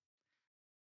pin.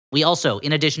 We also,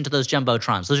 in addition to those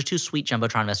Jumbotrons, those are two sweet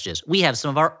Jumbotron messages, we have some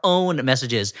of our own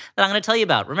messages that I'm going to tell you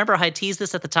about. Remember how I teased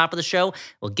this at the top of the show?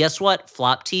 Well, guess what?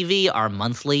 Flop TV, our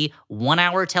monthly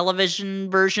 1-hour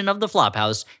television version of the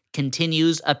Flophouse,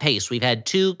 continues apace. We've had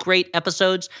 2 great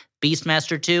episodes,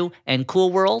 Beastmaster 2 and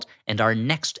Cool World, and our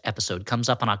next episode comes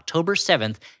up on October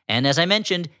 7th. And as I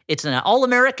mentioned, it's an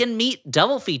all-American meat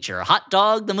double feature, Hot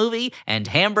Dog the movie and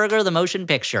Hamburger the motion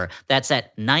picture. That's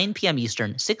at 9 p.m.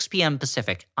 Eastern, 6 p.m.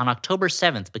 Pacific on October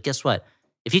 7th. But guess what?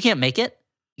 If you can't make it,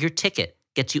 your ticket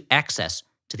gets you access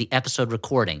to the episode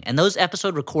recording. And those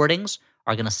episode recordings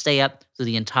are going to stay up through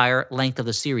the entire length of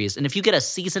the series. And if you get a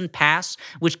season pass,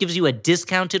 which gives you a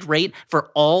discounted rate for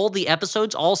all the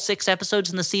episodes, all 6 episodes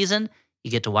in the season,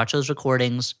 you get to watch those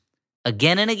recordings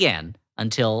again and again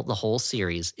until the whole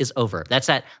series is over. That's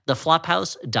at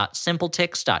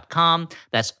theflophouse.simpletix.com.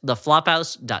 That's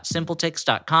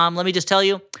theflophouse.simpletix.com. Let me just tell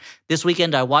you, this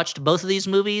weekend I watched both of these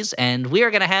movies, and we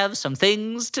are going to have some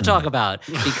things to talk about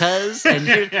because, and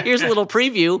here's a little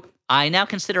preview, I now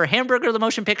consider Hamburger the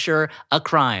motion picture a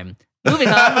crime. Moving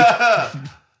on.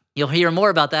 You'll hear more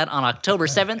about that on October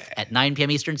 7th at 9 p.m.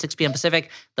 Eastern, 6 p.m.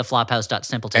 Pacific,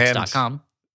 theflophouse.simpletix.com.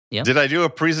 Yeah. Did I do a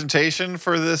presentation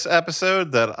for this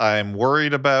episode that I'm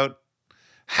worried about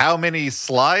how many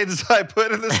slides I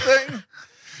put in this thing?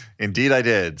 Indeed, I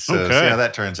did. So see how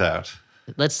that turns out.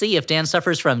 Let's see if Dan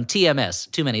suffers from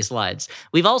TMS, too many slides.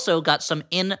 We've also got some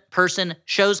in-person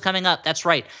shows coming up. That's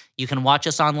right. You can watch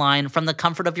us online from the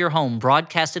comfort of your home,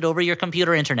 broadcasted over your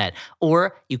computer internet,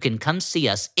 or you can come see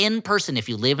us in person if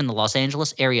you live in the Los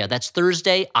Angeles area. That's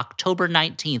Thursday, October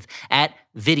 19th at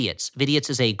Vidiots. Vidiots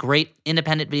is a great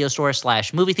independent video store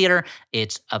 / movie theater.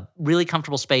 It's a really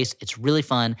comfortable space. It's really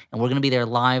fun, and we're going to be there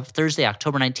live Thursday,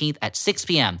 October 19th at 6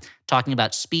 p.m. talking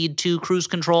about Speed 2 Cruise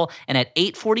Control, and at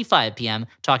 8:45 p.m.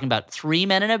 talking about 3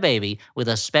 Men and a Baby with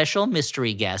a special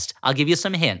mystery guest. I'll give you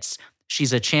some hints.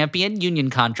 She's a champion union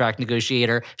contract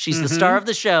negotiator. She's the star of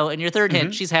the show. And your third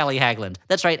hint, she's Hallie Hagland.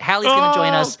 That's right. Hallie's going to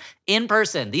join us in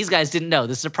person. These guys didn't know.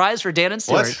 The surprise for Dan and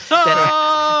Stuart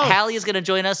that Hallie is going to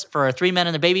join us for our 3 Men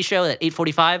and a Baby show at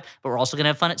 8:45. But we're also going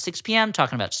to have fun at 6 p.m.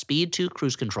 talking about Speed 2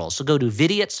 Cruise Control. So go to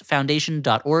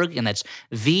vidiotsfoundation.org, and that's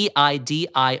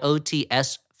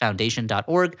VIDIOTS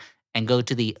foundation.org, and go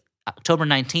to the October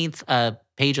 19th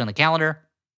page on the calendar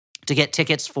to get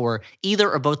tickets for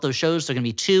either or both those shows. They're going to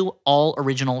be 2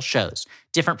 all-original shows.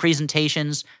 Different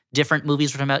presentations, different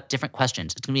movies we're talking about, different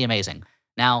questions. It's going to be amazing.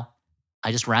 Now,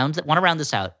 I just want to round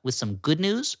this out with some good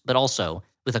news, but also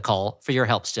with a call for your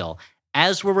help still.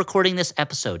 As we're recording this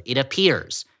episode, it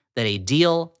appears that a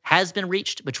deal has been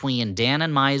reached between Dan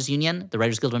and Mai's union, the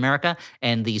Writers Guild of America,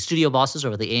 and the studio bosses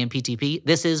over the AMPTP.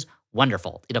 This is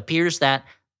wonderful. It appears that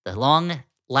the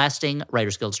long-lasting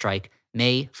Writers Guild strike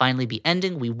may finally be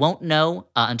ending. We won't know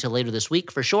until later this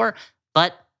week for sure,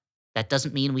 but that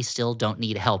doesn't mean we still don't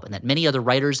need help, and that many other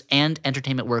writers and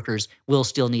entertainment workers will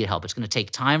still need help. It's going to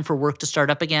take time for work to start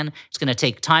up again. It's going to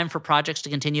take time for projects to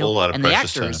continue, and the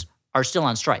actors are still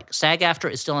on strike.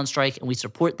 SAG-AFTRA is still on strike, and we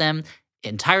support them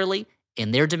entirely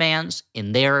in their demands,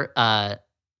 in their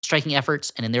striking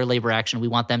efforts, and in their labor action. We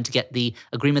want them to get the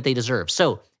agreement they deserve.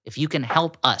 So if you can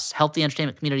help us, help the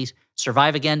entertainment community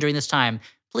survive again during this time,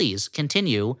 please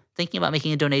continue thinking about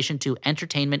making a donation to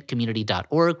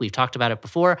entertainmentcommunity.org. We've talked about it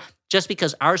before. Just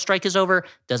because our strike is over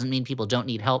doesn't mean people don't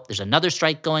need help. There's another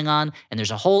strike going on, and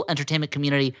there's a whole entertainment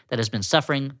community that has been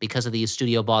suffering because of these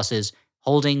studio bosses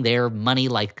holding their money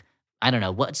like, I don't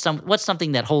know, what's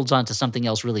something that holds on to something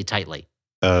else really tightly?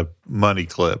 Money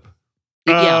clip.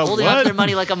 Yeah, holding on to their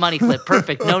money like a money clip.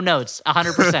 Perfect. No notes.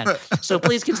 100%. So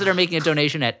please consider making a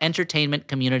donation at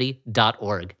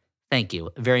entertainmentcommunity.org. Thank you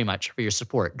very much for your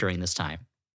support during this time.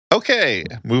 Okay,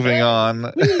 moving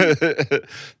on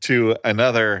to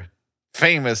another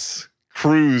famous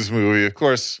cruise movie. Of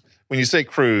course, when you say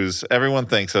cruise, everyone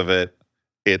thinks of it.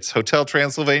 It's Hotel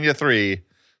Transylvania 3,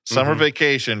 Summer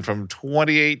Vacation from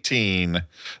 2018.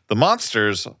 The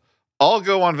monsters all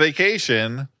go on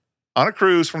vacation on a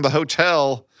cruise from the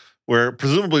hotel where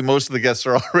presumably most of the guests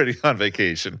are already on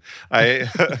vacation. I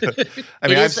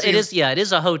mean, it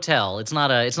is a hotel. It's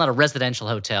not a residential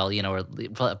hotel, or a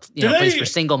place for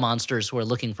single monsters who are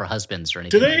looking for husbands or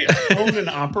anything. Do they own and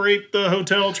operate the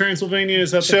Hotel Transylvania?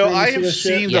 Is that so? I have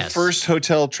seen the first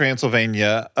Hotel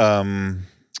Transylvania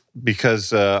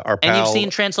because our pal, and you've seen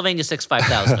Transylvania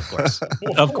 65000, of course,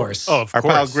 of course. Oh, of our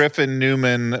course. pal Griffin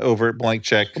Newman over at Blank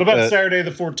Check. What about Saturday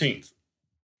the 14th?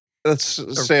 Let's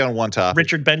stay on one topic.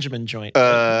 Richard Benjamin joint.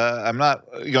 I'm not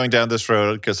going down this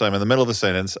road because I'm in the middle of the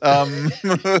sentence.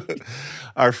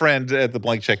 Our friend at the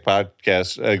Blank Check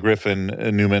podcast, Griffin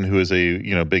Newman, who is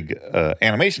a big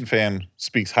animation fan,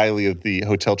 speaks highly of the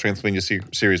Hotel Transylvania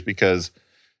series because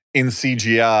in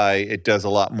CGI it does a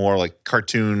lot more like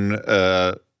cartoon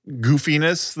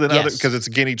goofiness than other, because it's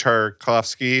Genndy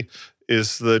Tartakovsky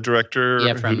is the director.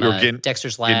 Yeah, from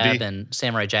Dexter's Lab and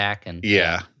Samurai Jack and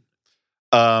yeah.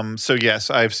 So yes,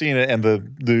 I've seen it, and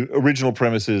the original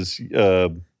premise is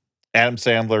Adam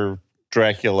Sandler,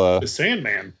 Dracula, the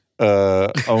Sandman,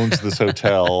 owns this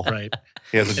hotel. Right.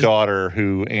 He has a daughter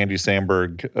who Andy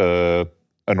Samberg, a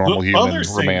normal human,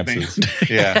 romances.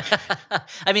 Yeah.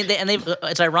 I mean,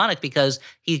 it's ironic because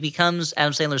he becomes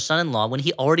Adam Sandler's son-in-law when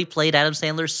he already played Adam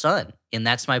Sandler's son in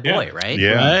That's My Boy, right?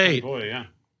 Yeah. Right. Boy, yeah.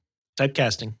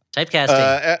 Typecasting.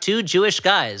 Two Jewish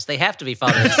guys. They have to be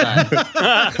father and son.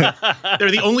 They're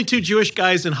the only two Jewish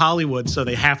guys in Hollywood, so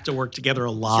they have to work together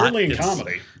a lot. Certainly in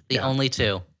comedy. The only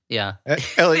two. Yeah.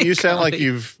 Elliot, you sound like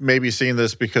you've maybe seen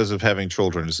this because of having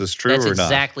children. Is this true That's or not? That's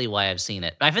exactly why I've seen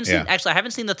it. I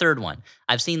haven't seen the third one.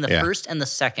 I've seen the first and the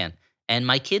second, and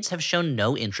my kids have shown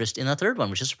no interest in the third one,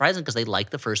 which is surprising because they like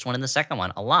the first one and the second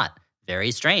one a lot.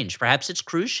 Very strange. Perhaps it's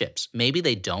cruise ships. Maybe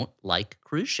they don't like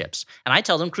cruise ships. And I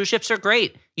tell them cruise ships are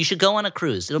great. You should go on a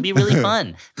cruise. It'll be really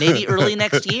fun. Maybe early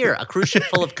next year, a cruise ship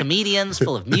full of comedians,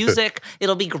 full of music.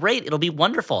 It'll be great. It'll be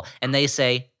wonderful. And they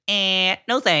say,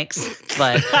 no thanks.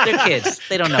 But they're kids.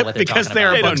 They don't know what they're because talking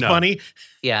they're about. Bugs Bunny.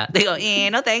 Yeah. They go,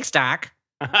 no thanks, Doc.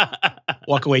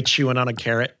 Walk away chewing on a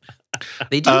carrot.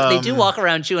 They do walk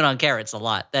around chewing on carrots a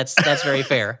lot. That's very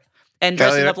fair. And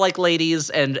dressing up like ladies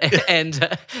and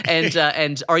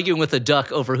arguing with a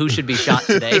duck over who should be shot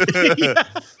today.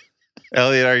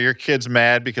 Elliot, are your kids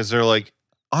mad because they're like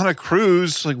on a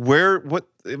cruise? Like where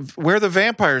are the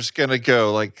vampires gonna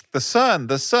go? Like the sun.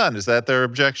 Is that their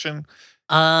objection?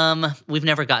 We've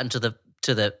never gotten to the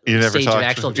stage of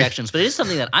actual objections, but it is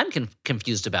something that I'm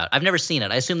confused about. I've never seen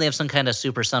it. I assume they have some kind of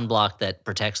super sunblock that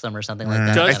protects them or something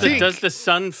like that. Does the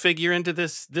sun figure into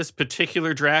this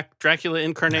particular Dracula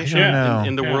incarnation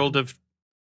in the world of?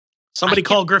 Somebody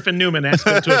call Griffin Newman, ask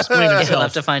him to explain himself. He'll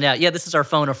have to find out. Yeah, this is our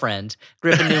phone a friend,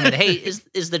 Griffin Newman. Hey,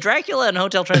 is the Dracula in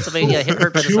Hotel Transylvania hit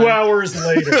hurt by the sun? 2 hours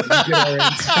later, you get our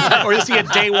answer. Or is he a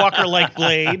daywalker like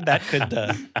Blade? That could.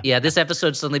 Yeah, this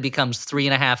episode suddenly becomes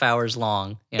 3.5 hours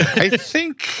long. Yeah.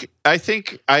 I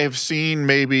think I have seen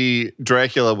maybe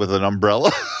Dracula with an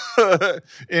umbrella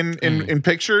in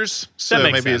pictures. So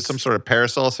maybe sense. It's some sort of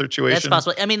parasol situation. That's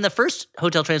possible. I mean, the first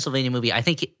Hotel Transylvania movie, I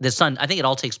think it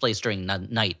all takes place during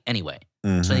night anyway.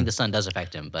 Mm-hmm. So I think the sun does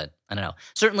affect him, but I don't know.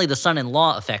 Certainly the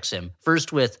son-in-law affects him,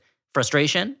 first with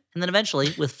frustration, and then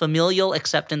eventually with familial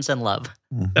acceptance and love.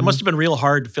 That must have been real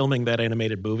hard filming that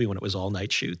animated movie when it was all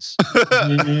night shoots.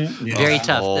 Very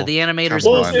tough. The animators.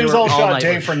 Well, it was all shot night.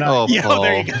 day for night. Oh, Yeah, Paul.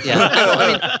 there you go.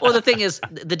 Yeah. Well, the thing is,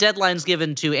 the deadlines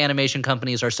given to animation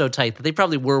companies are so tight that they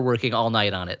probably were working all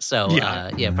night on it. So,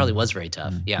 it probably was very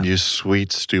tough. Yeah. You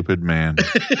sweet, stupid man.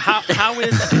 How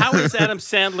is Adam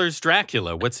Sandler's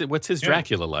Dracula? What's his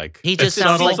Dracula like? He just It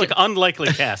sounds seems like unlikely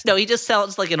cast. No, he just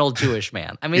sounds like an old Jewish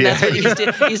man. I mean, that's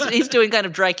what he's doing, kind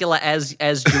of Dracula as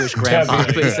Jewish grandpa,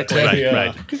 basically.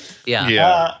 Right.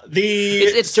 Yeah.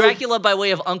 It's So, Dracula by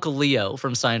way of Uncle Leo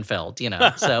from Seinfeld,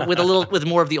 so with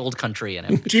more of the old country in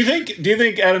him. Do you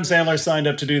think Adam Sandler signed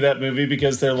up to do that movie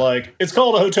because they're like, it's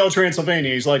called a Hotel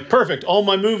Transylvania? He's like, perfect. All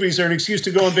my movies are an excuse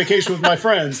to go on vacation with my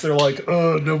friends. They're like,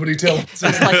 nobody tells. It's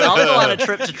like, I'll go on a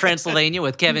trip to Transylvania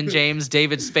with Kevin James,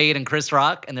 David Spade, and Chris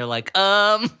Rock, and they're like,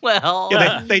 well,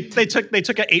 Yeah, they took an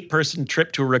 8-person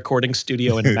trip to a recording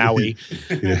studio in Maui.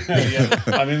 Yeah.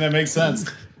 I mean, that makes sense.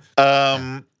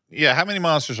 Yeah, how many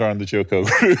monsters are on the Joko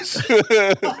cruise? More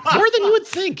than you would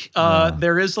think.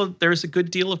 There's a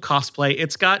good deal of cosplay.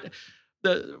 It's got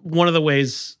one of the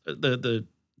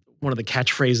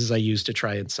catchphrases I use to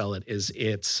try and sell it is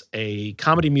it's a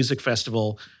comedy music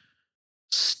festival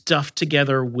stuffed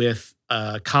together with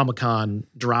Comic-Con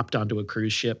dropped onto a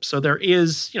cruise ship. So there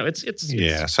is,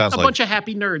 it's sounds a like bunch of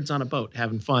happy nerds on a boat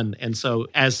having fun. And so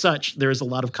as such, there's a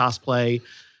lot of cosplay.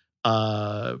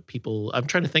 People, I'm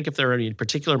trying to think if there are any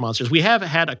particular monsters. We have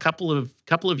had a couple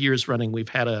of years running. We've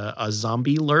had a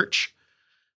zombie lurch,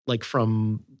 like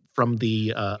from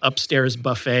the upstairs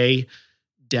buffet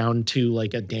down to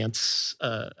like a dance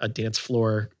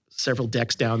floor, several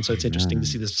decks down. So it's interesting to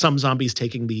see this. Some zombies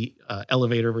taking the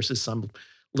elevator versus some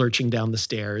lurching down the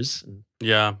stairs.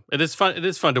 Yeah, it is fun. It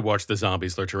is fun to watch the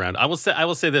zombies lurch around. I will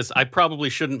say this. I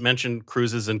probably shouldn't mention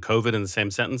cruises and COVID in the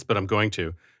same sentence, but I'm going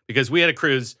to, because we had a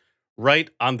cruise right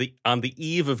on the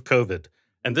eve of COVID.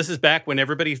 And this is back when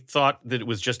everybody thought that it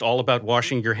was just all about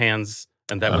washing your hands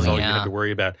and that was all you had to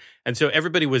worry about. And so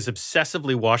everybody was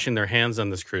obsessively washing their hands on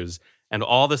this cruise. And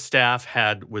all the staff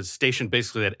was stationed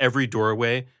basically at every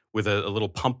doorway with a little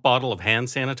pump bottle of hand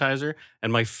sanitizer.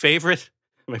 And my favorite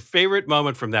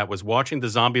moment from that was watching the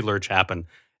zombie lurch happen.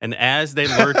 And as they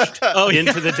lurched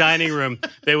into the dining room,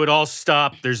 they would all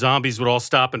stop. Their zombies would all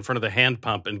stop in front of the hand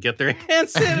pump and get their hand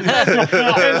sanitizer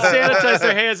and sanitize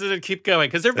their hands and then keep going.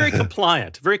 Because they're very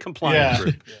compliant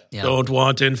group. Yeah. Don't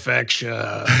want infection.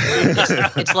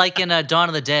 It's like in Dawn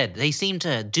of the Dead. They seem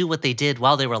to do what they did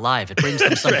while they were alive. It brings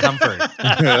them some comfort.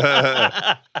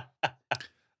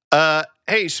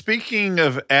 Hey, speaking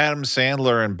of Adam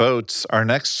Sandler and boats, our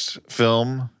next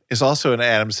film is also an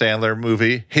Adam Sandler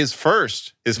movie. His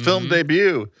film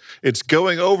debut. It's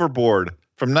Going Overboard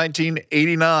from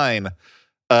 1989.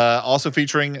 Also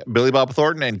featuring Billy Bob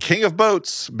Thornton and King of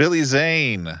Boats, Billy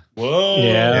Zane. Whoa.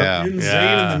 Yeah.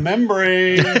 Zane in the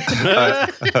membrane.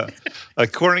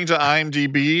 According to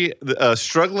IMDb, a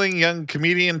struggling young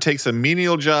comedian takes a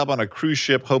menial job on a cruise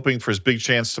ship, hoping for his big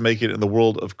chance to make it in the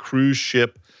world of cruise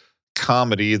ship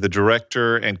comedy. The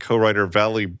director and co-writer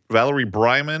Valerie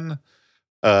Bryman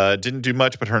didn't do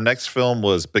much, but her next film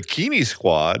was Bikini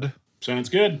Squad. Sounds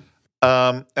good.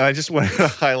 And I just wanted to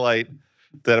highlight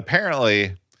that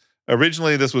apparently,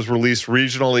 originally this was released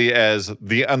regionally as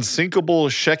The Unsinkable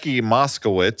Shecky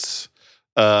Moskowitz.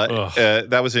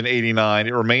 That was in 89.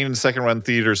 It remained in second-run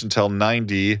theaters until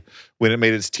 90, when it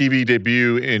made its TV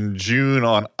debut in June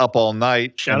on Up All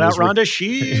Night. Shout out Rhonda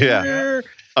Shear. Yeah.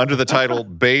 Under the title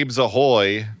Babes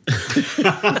Ahoy.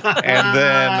 And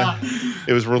then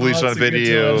it was released on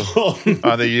video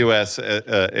on the U.S.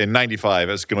 In 95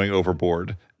 as Going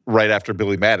Overboard, right after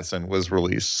Billy Madison was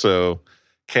released. So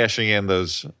cashing in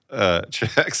those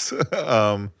checks.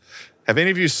 Have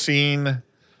any of you seen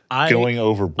Going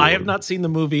Overboard? I have not seen the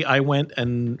movie. I went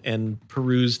and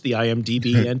perused the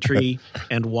IMDb entry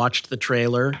and watched the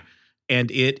trailer, and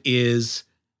it is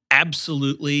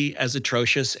absolutely as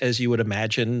atrocious as you would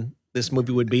imagine this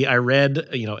movie would be. I read,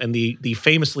 in the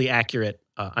famously accurate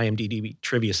IMDb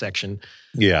trivia section,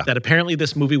 that apparently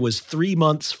this movie was 3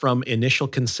 months from initial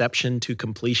conception to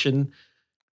completion.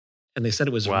 And they said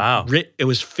it was it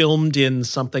was filmed in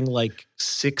something like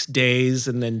 6 days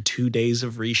and then 2 days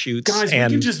of reshoots. Guys, we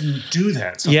can just do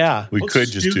that. Sometime. Yeah, we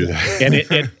could just do that.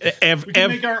 And we can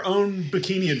make our own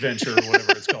bikini adventure or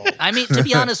whatever it's called. I mean, to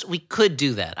be honest, we could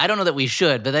do that. I don't know that we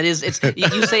should, but that is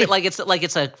you say it like it's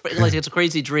a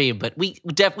crazy dream, but we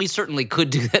certainly could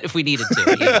do that if we needed to.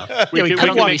 I don't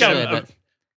think we should, but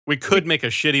we could make a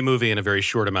shitty movie in a very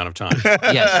short amount of time.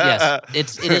 Yes,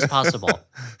 it is possible.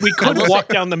 We could walk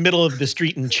down the middle of the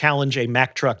street and challenge a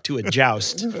Mack truck to a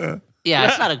joust. Yeah,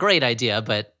 it's not a great idea,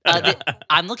 but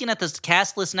I'm looking at this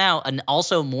cast list now, and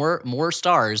also more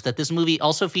stars. That this movie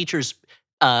also features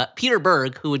Peter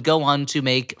Berg, who would go on to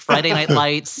make Friday Night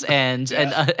Lights and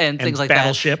things like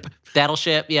Battleship. that.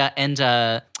 Battleship, yeah,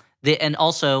 and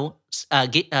also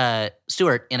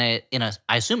Stewart in a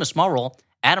I assume a small role.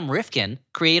 Adam Rifkin,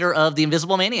 creator of The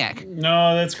Invisible Maniac.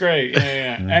 No, that's great.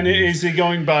 Yeah. And is he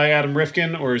going by Adam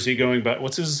Rifkin, or is he going by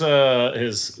what's his?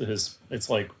 It's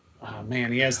like. Oh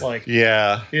man, he has he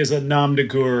has a nom de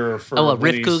guerre for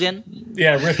Riff Coogan?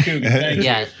 Yeah, Riff Coogan. Thank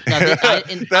yeah, you.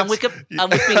 On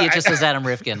Wikipedia it just says Adam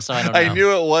Rifkin, so I don't know. I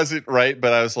knew it wasn't right,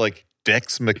 but I was like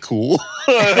Dex McCool,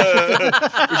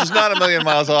 which is not a million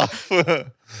miles off.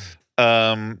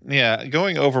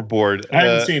 Going overboard. I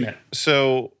haven't seen it.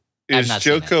 So is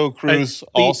Joko Cruz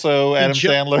also Adam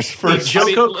Sandler's first?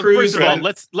 Joko Cruz. First of all,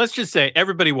 let's just say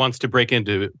everybody wants to break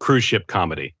into cruise ship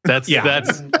comedy. That's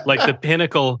like the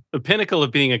pinnacle. The pinnacle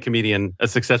of being a comedian, a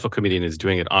successful comedian, is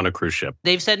doing it on a cruise ship.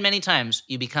 They've said many times,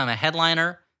 you become a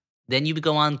headliner, then you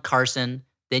go on Carson,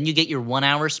 then you get your 1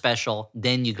 hour special,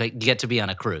 then you get to be on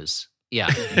a cruise. Yeah.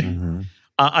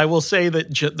 I will say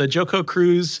that the Joko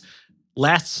Cruz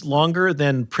lasts longer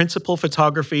than principal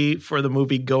photography for the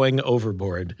movie Going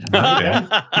Overboard. Okay.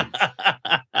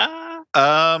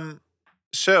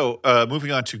 So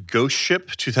moving on to Ghost Ship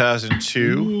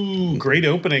 2002. Ooh, great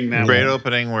opening now. Great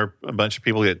opening where a bunch of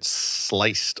people get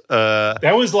sliced.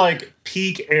 That was like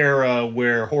peak era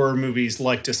where horror movies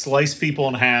like to slice people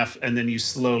in half and then you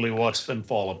slowly watch them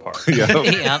fall apart.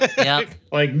 Yep.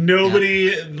 Like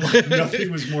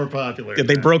nothing was more popular.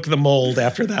 They broke the mold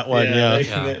after that one.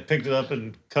 They picked it up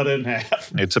and cut it in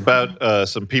half. It's about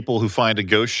some people who find a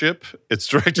ghost ship. It's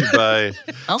directed by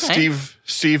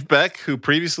Steve Beck, who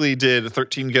previously did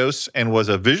 13 Ghosts and was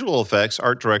a visual effects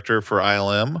art director for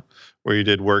ILM, where he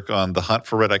did work on The Hunt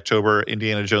for Red October,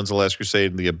 Indiana Jones and the Last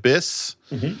Crusade, and The Abyss.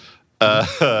 Mm-hmm.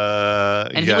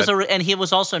 And he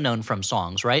was also known from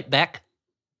songs, right, Beck?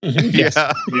 Yes.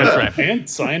 Yeah. That's right. And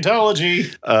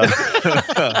Scientology.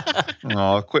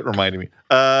 Quit reminding me.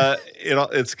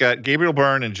 It's got Gabriel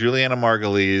Byrne and Juliana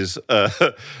Margulies.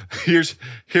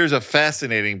 Here's a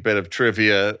fascinating bit of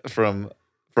trivia from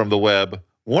the web.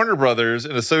 Warner Brothers,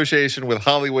 in association with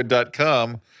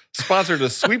Hollywood.com, sponsored a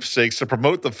sweepstakes to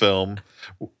promote the film.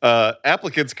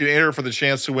 Applicants can enter for the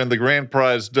chance to win the grand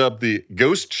prize dubbed the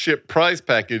Ghost Ship Prize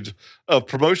Package of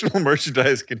promotional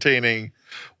merchandise containing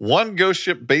 1 Ghost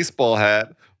Ship baseball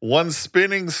hat, 1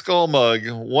 spinning skull mug,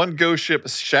 1 Ghost Ship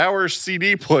shower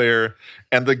CD player,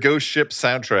 and the Ghost Ship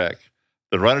soundtrack.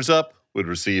 The runners-up would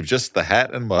receive just the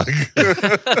hat and mug.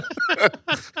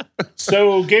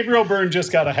 So Gabriel Byrne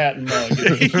just got a hat and mug.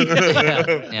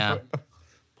 Yeah.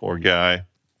 Poor guy.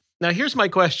 Now here's my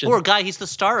question. Poor guy, he's the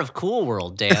star of Cool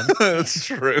World, Dan. That's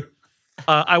true.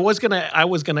 I was gonna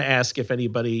ask if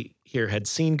anybody here had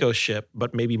seen Ghost Ship,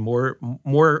 but maybe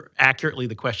more accurately,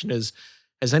 the question is: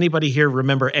 does anybody here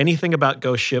remember anything about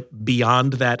Ghost Ship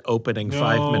beyond that opening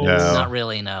 5 minutes? No. Not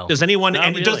really, no. Does anyone?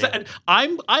 Not really.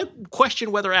 I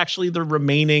question whether actually the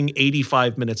remaining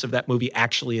 85 minutes of that movie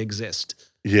actually exist.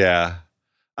 Yeah,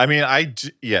 I mean, I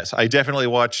definitely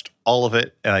watched all of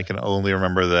it, and I can only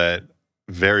remember that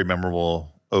very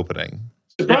memorable opening.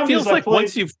 It feels like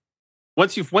once you've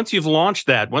launched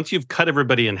that, once you've cut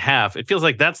everybody in half, it feels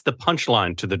like that's the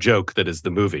punchline to the joke that is the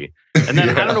movie. And then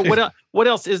I don't know what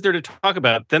else is there to talk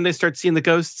about. Then they start seeing the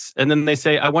ghosts, and then they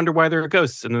say, "I wonder why there are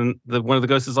ghosts." And then one of the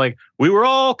ghosts is like, "We were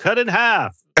all cut in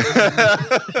half."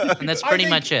 And that's pretty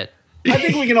much it. I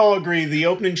think we can all agree the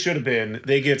opening should have been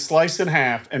they get sliced in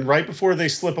half, and right before they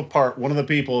slip apart, one of the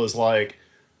people is like,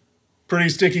 "Pretty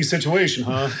sticky situation,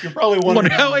 huh? You're probably wondering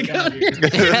how I got here."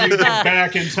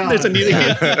 Back in time.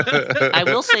 I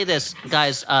will say this,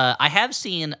 guys.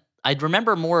 I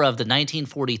remember more of the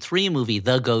 1943 movie,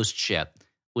 The Ghost Ship,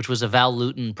 which was a Val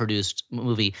Lewton produced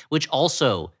movie, which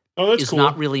also is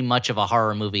not really much of a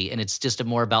horror movie. And it's just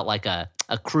more about like a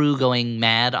crew going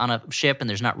mad on a ship, and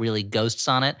there's not really ghosts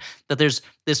on it. But there's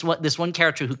this one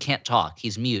character who can't talk.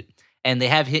 He's mute. And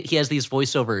he has these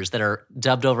voiceovers that are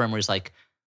dubbed over him where he's like,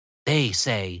 "They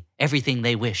say everything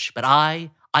they wish, but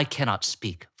I cannot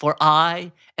speak, for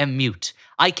I am mute.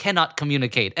 I cannot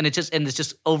communicate." And it's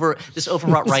just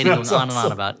overwrought writing going on and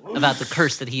on about the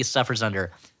curse that he suffers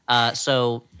under. And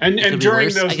during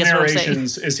those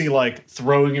narrations, is he like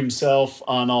throwing himself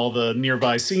on all the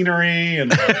nearby scenery and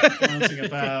bouncing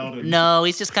about? No,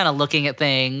 he's just kind of looking at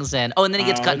things, and then he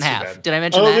gets cut in half. Did I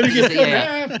mention that? Then he gets cut in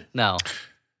half? No.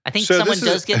 I think someone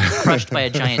does get crushed by a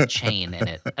giant chain in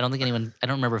it. I don't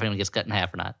remember if anyone gets cut in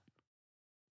half or not.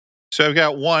 So I've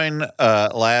got one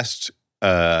last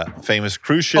famous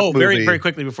cruise ship movie. Very, very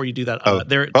quickly before you do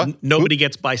that. Nobody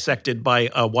gets bisected by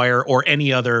a wire or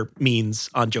any other means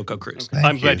on Joko Cruise.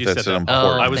 I'm glad you said that.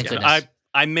 Important.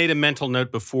 I made a mental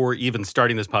note before even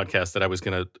starting this podcast that I was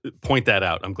going to point that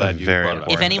out. I'm glad you brought it up.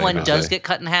 If anyone does get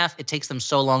cut in half, it takes them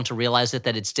so long to realize it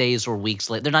that it's days or weeks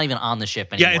later.Ey're not even on the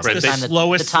ship anymore. Yeah, it's the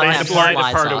slowest time flight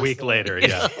apart a week later.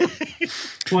 Yeah.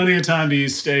 Plenty of time to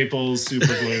use staples, super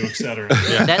glue, etc.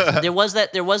 There was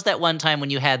that one time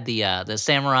when you had the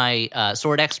samurai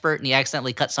sword expert and he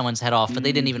accidentally cut someone's head off, but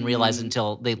they didn't even realize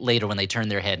until later when they turned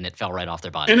their head and it fell right off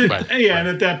their body. And and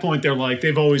at that point they're like,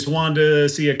 they've always wanted to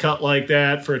see a cut like that,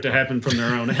 for it to happen from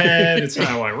their own head. It's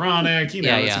how ironic, it's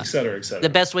et cetera, et cetera. The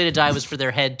best way to die was for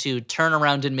their head to turn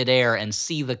around in midair and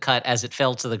see the cut as it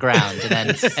fell to the ground,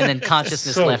 and then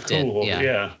consciousness left cool. it.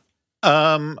 Yeah.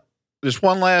 There's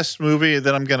one last movie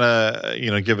that I'm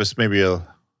gonna, give us maybe a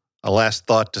last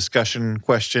thought discussion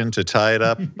question to tie it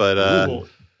up. But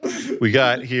we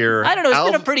got here. I don't know.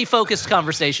 It's been a pretty focused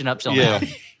conversation up till now.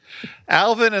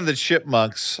 Alvin and the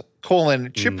Chipmunks: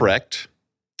 Chipwrecked,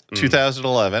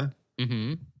 2011.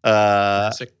 Mm-hmm.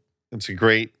 It's a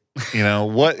great,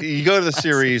 what you go to the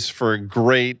series for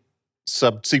great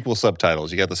sequel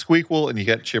subtitles. You got the Squeakquel and you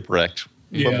got Chipwrecked.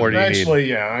 What more do you need?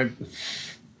 Actually,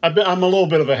 I'm a little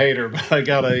bit of a hater, but I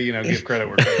gotta give credit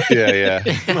where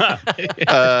credit.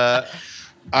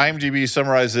 IMDb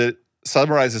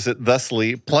summarizes it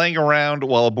thusly: playing around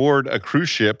while aboard a cruise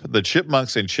ship, the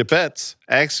Chipmunks and Chipettes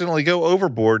accidentally go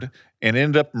overboard and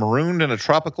end up marooned in a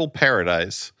tropical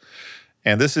paradise.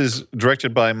 And this is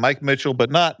directed by Mike Mitchell, but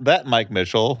not that Mike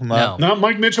Mitchell. Not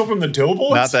Mike Mitchell from the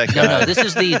Doughboys? Not that guy. No. This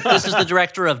is the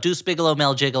director of Deuce Bigalow,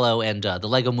 Mel Gigolo, and the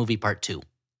Lego Movie Part 2.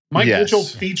 Mike Mitchell,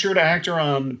 featured actor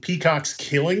on Peacock's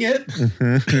Killing It?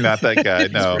 Mm-hmm. Not that guy,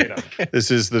 no. This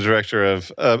is the director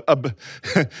of...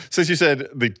 since you said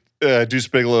the Deuce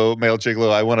Bigalow, Mel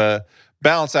Gigolo, I want to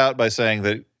balance out by saying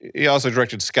that he also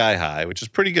directed Sky High, which is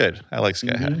pretty good. I like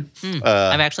Sky High.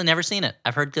 I've actually never seen it.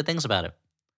 I've heard good things about it.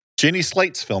 Jenny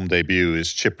Slate's film debut is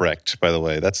Chipwrecked, by the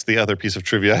way. That's the other piece of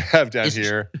trivia I have down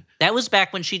here. That was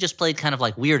back when she just played kind of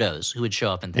like weirdos who would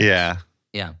show up in things. Yeah.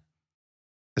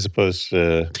 As opposed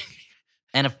to...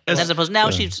 As opposed now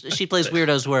she plays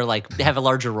weirdos who are like have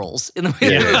larger roles in the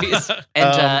movies.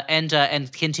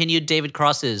 And continued David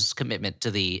Cross's commitment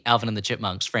to the Alvin and the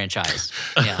Chipmunks franchise.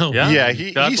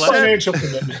 He's financial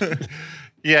commitment.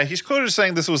 Yeah, he's quoted as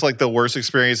saying this was like the worst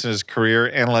experience in his career.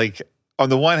 And like on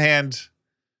the one hand,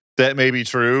 that may be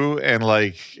true. And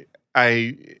like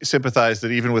I sympathize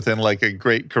that even within like a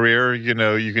great career,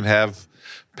 you can have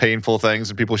painful things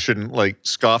and people shouldn't like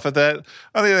scoff at that.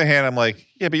 On the other hand, I'm like,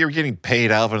 yeah, but you're getting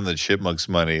paid Alvin and the Chipmunks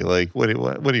money. like what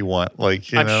do you want? Like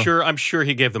I'm sure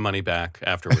he gave the money back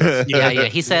afterwards.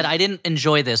 He said I didn't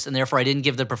enjoy this and therefore I didn't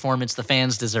give the performance the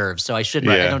fans deserve, so I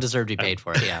don't deserve to be paid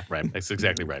for it. Right, that's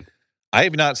exactly right. I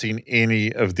have not seen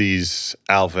any of these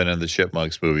Alvin and the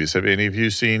Chipmunks movies. Have any of you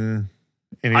seen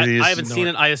any of these? I haven't seen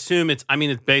it. I assume it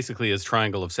basically is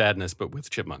Triangle of Sadness but with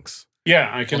chipmunks.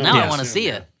 I can. Well, now I want to see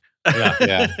it.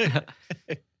 Yeah.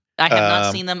 I have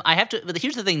not seen them. I have to. But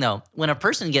here's the thing, though: when a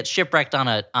person gets shipwrecked on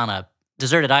a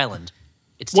deserted island,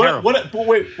 it's terrible.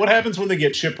 What happens when they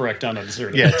get shipwrecked on a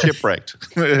deserted island? Yeah,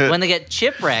 shipwrecked. When they get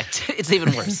shipwrecked, it's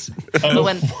even worse.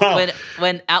 But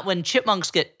when chipmunks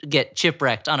get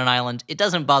shipwrecked on an island, it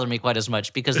doesn't bother me quite as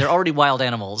much because they're already wild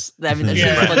animals. I mean,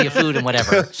 there's plenty of food and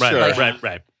whatever.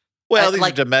 Right. Well, these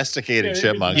are domesticated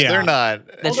chipmunks. Yeah. They're not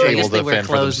That's true. I guess able they to wear fend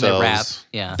for clothes and they rap. themselves.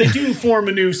 Yeah. They do form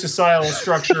a new societal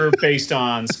structure based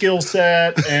on skill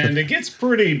set, and it gets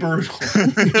pretty brutal.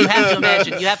 You have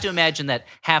to imagine that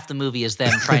half the movie is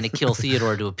them trying to kill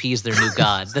Theodore to appease their new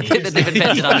god that they've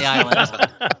invented on the island.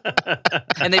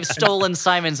 And they've stolen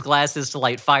Simon's glasses to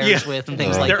light fires with and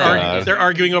things like that. They're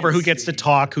arguing over who gets to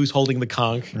talk, who's holding the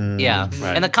conch. Yeah.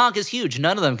 Right. And the conch is huge.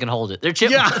 None of them can hold it. They're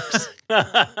chipmunks.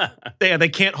 They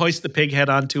can't hoist the pig head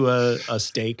onto a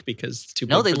stake because it's too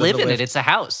big. No, they for them live to in lift. it. It's a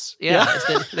house. Yeah.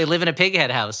 They live in a pig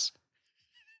head house.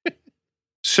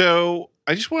 So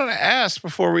I just want to ask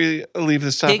before we leave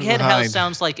this topic Pig head behind. house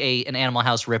sounds like an Animal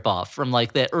House ripoff from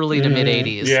like the early to mid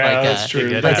 80s. Yeah, that's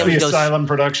true. That's the Asylum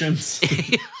Productions.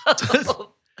 It's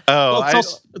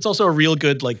also a real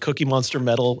good like Cookie Monster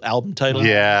metal album title.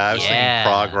 Yeah, I was thinking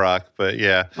prog rock, but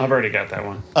yeah. I've already got that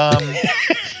one.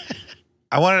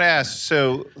 I wanted to ask,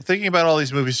 so thinking about all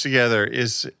these movies together,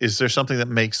 is there something that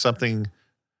makes something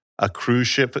a cruise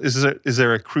ship? Is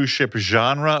there a cruise ship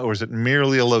genre, or is it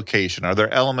merely a location? Are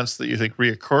there elements that you think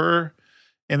reoccur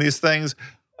in these things?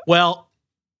 Well,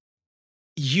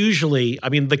 usually, I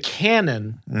mean, the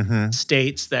canon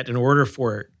states that in order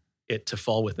for it to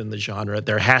fall within the genre.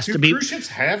 There has Do to be. cruise ships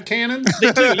have cannons?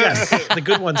 They do, yes. The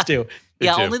good ones do.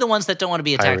 Yeah, too. only the ones that don't want to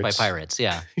be attacked Pirates. by pirates.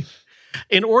 Yeah.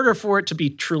 In order for it to be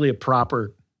truly a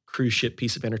proper cruise ship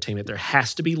piece of entertainment, there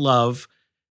has to be love.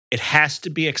 It has to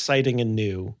be exciting and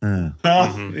new.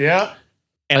 Yeah.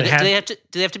 And do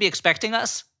they have to be expecting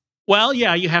us? well,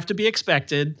 yeah, you have to be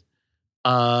expected.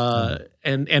 And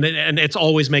it's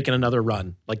always making another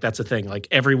run. Like that's a thing. Like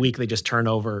every week they just turn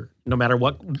over, no matter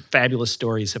what fabulous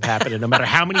stories have happened, and no matter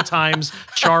how many times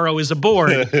Charo is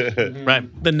aboard.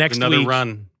 Right. The next Another week,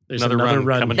 run. there's Another run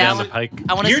coming That down the one- pike.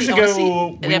 I want to Years see. I wanna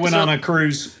ago, see we an went on episode- a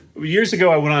cruise. Years ago,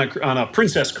 I went on a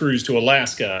princess cruise to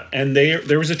Alaska, and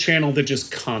there was a channel that just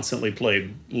constantly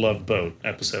played Love Boat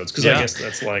episodes because I Yeah. guess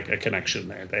that's like a connection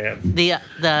there. They have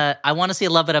The I want to see a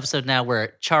Love It episode now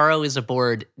where Charo is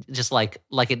aboard, just like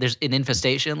there's an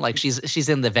infestation. Like she's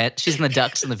in the vent, she's in the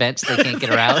ducts in the vents. They can't get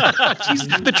her out. she's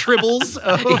the tribbles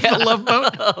of the Love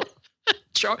Boat.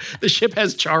 The ship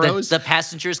has Charos. The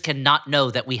passengers cannot know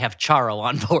that we have Charo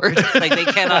on board. Like they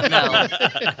cannot know.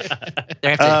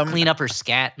 They have to clean up her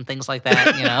scat and things like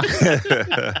that. You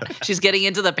know, she's getting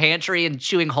into the pantry and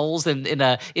chewing holes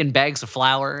in bags of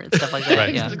flour and stuff like that.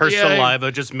 Right. Yeah. Her Yeah.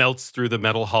 saliva just melts through the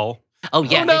metal hull. Oh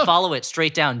yeah, Oh, no. they follow it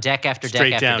straight down deck after deck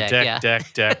Straight after down, deck. Yeah.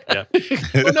 deck. Yeah.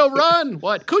 Oh no, run!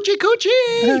 What? Coochie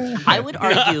coochie! I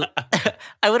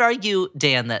would argue,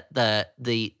 Dan, that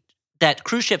that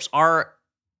cruise ships are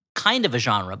kind of a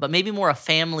genre, but maybe more a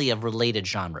family of related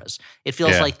genres. It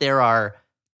feels Yeah. like there are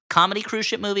comedy cruise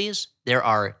ship movies, there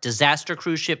are disaster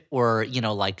cruise ship or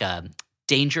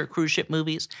danger cruise ship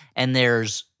movies, and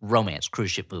there's romance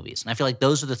cruise ship movies. And I feel like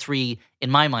those are the three, in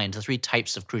my mind, the three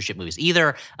types of cruise ship movies.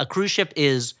 Either a cruise ship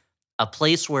is a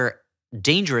place where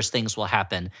dangerous things will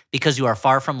happen because you are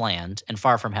far from land and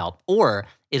far from help, or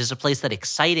it is a place that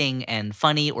exciting and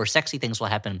funny or sexy things will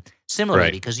happen similarly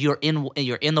Right. because you're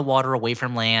in the water away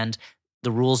from land.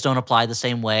 The rules don't apply the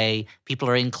same way. People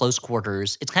are in close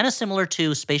quarters. It's kind of similar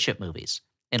to spaceship movies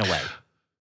in a way.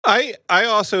 I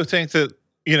also think that,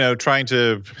 trying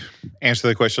to answer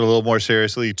the question a little more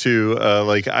seriously too,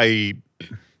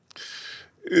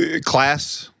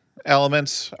 class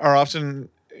elements are often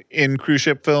in cruise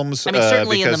ship films. I mean,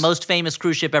 certainly in the because- most famous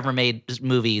cruise ship ever made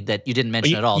movie that you didn't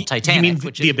mention at all, Titanic. You mean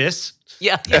which The is, Abyss?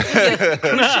 yeah,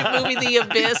 cruise ship movie, The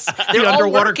Abyss. They're The all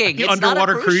underwater- working. the It's not a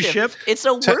underwater cruise ship? It's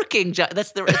a working.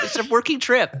 It's a working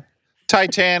trip.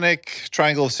 Titanic,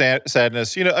 Triangle of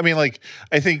Sadness.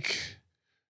 I think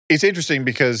it's interesting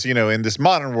because, in this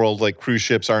modern world, like cruise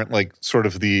ships aren't like sort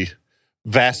of the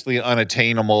vastly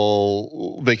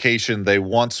unattainable vacation they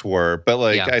once were. But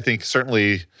I think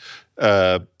certainly,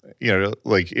 if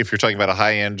you're talking about a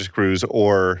high-end cruise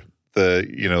or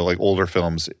the, older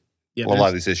films, Yeah, a lot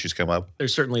of these issues come up.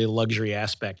 there's certainly a luxury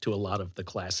aspect to a lot of the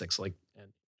classics,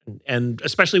 and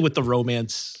especially with the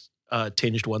romance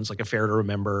tinged ones like Affair to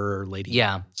Remember or Lady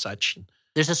and such.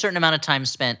 There's a certain amount of time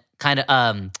spent kind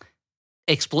of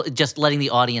just letting the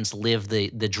audience live the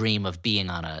dream of being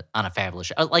on a fabulous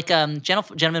show. Like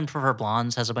Gentlemen Prefer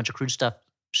Blondes has a bunch of cruise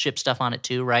ship stuff on it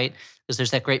too, right? Because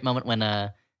there's that great moment when I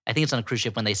think it's on a cruise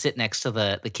ship when they sit next to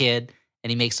the kid and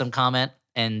he makes some comment.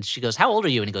 And she goes, "How old are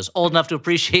you?" And he goes, "Old enough to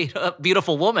appreciate a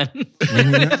beautiful woman."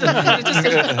 It's just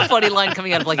a funny line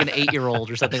coming out of like an 8-year-old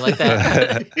or something like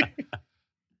that.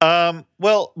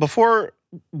 Well, before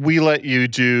we let you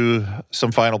do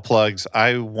some final plugs,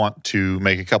 I want to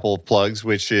make a couple of plugs,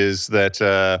 which is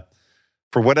that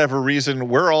for whatever reason,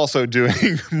 we're also doing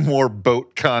more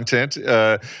boat content.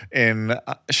 In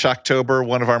Shocktober,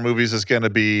 one of our movies is going to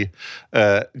be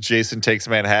Jason Takes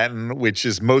Manhattan, which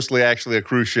is mostly actually a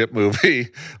cruise ship movie.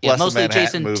 Yeah, less a mostly Manhattan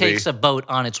Jason movie. takes a boat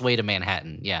on its way to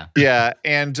Manhattan. Yeah. Yeah,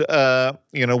 and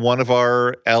one of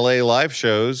our LA live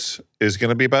shows is going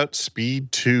to be about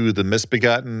Speed 2, the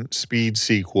misbegotten Speed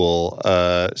sequel.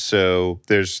 So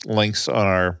there's links on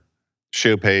our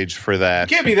show page for that.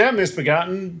 can't be that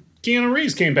misbegotten. Keanu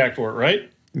Reeves came back for it,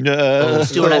 right?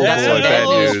 Stuart, I've got some boy, bad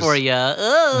news news. for you.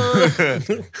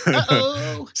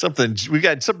 We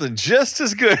got something just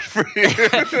as good for you.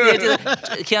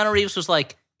 Keanu Reeves was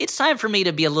like, "It's time for me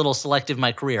to be a little selective in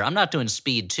my career. I'm not doing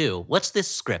Speed 2. What's this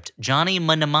script? Johnny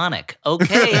Mnemonic.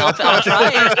 Okay, I'll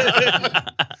try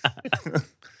it."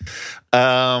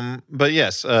 But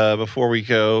yes, before we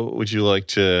go, would you like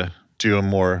to do a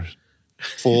more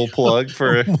full plug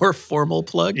for more formal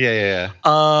plug? Yeah.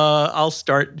 I'll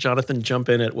start. Jonathan, jump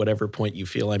in at whatever point you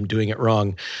feel I'm doing it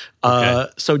wrong.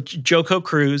 So Joko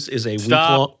Cruise is a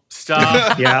week-long.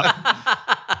 Stop. Yeah.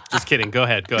 Just kidding. Go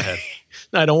ahead.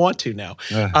 I don't want to now.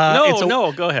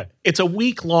 No, go ahead. It's a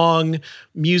week-long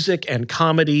music and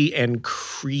comedy and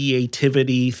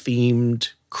creativity themed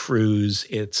cruise.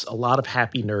 It's a lot of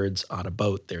happy nerds on a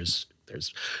boat. There's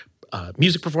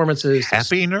music performances.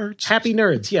 Happy nerds? Happy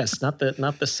nerds, yes. Not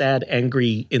the sad,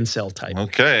 angry incel type.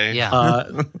 Okay. Yeah.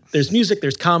 There's music,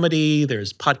 there's comedy,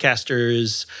 there's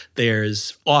podcasters,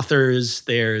 there's authors,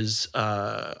 there's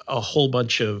a whole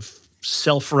bunch of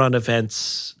self-run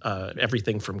events,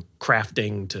 everything from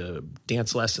crafting to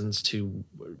dance lessons to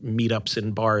meetups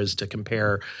in bars to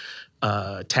compare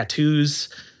tattoos.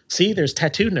 See, there's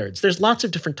tattoo nerds. There's lots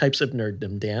of different types of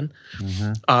nerddom, Dan.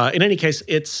 Mm-hmm. In any case,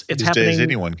 it's These happening. days,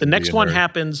 anyone can the next be a one nerd.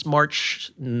 happens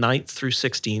March 9th through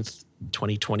 16th,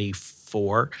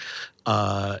 2024.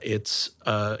 It's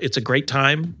a great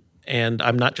time, and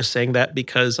I'm not just saying that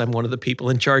because I'm one of the people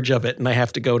in charge of it, and I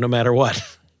have to go no matter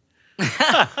what.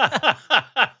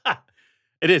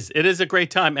 It is a great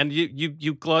time, and you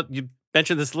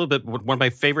mentioned this a little bit. One of my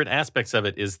favorite aspects of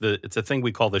it is it's a thing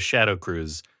we call the Shadow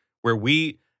Cruise, where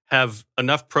we have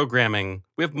enough programming.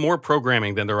 We have more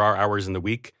programming than there are hours in the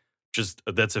week, just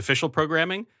that's official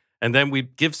programming. And then we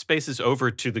give spaces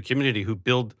over to the community who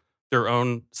build their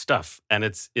own stuff. And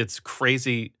it's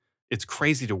crazy. It's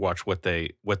crazy to watch what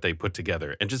they put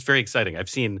together, and just very exciting. I've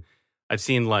seen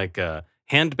like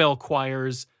handbell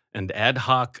choirs and ad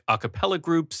hoc a cappella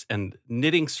groups and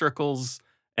knitting circles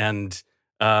and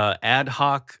ad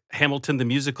hoc Hamilton the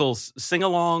Musical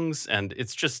sing-alongs. And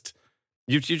it's just,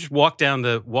 You just walk down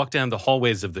the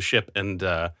hallways of the ship and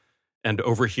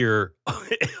overhear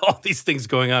all these things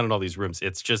going on in all these rooms.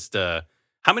 It's just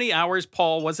how many hours,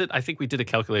 Paul, was it? I think we did a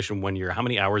calculation one year. How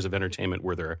many hours of entertainment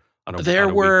were there on a There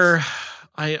on a were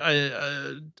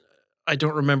week? I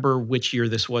don't remember which year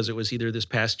this was. It was either this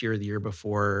past year or the year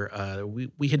before.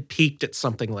 We had peaked at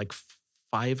something like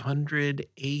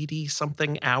 580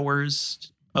 something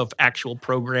hours of actual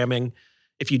programming,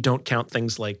 if you don't count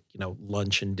things like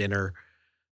lunch and dinner.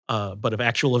 But of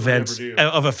actual events,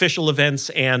 of official events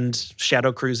and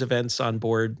Shadow Cruise events on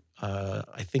board,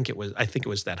 I think it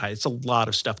was that high. It's a lot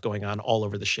of stuff going on all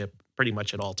over the ship, pretty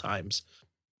much at all times,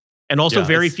 and also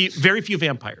very few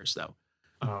vampires though.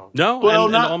 Oh. No, well,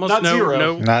 and not almost zero.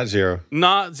 no, Not zero.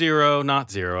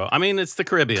 not zero. I mean, it's the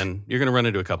Caribbean. You're going to run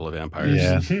into a couple of vampires.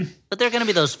 Yeah. But they're going to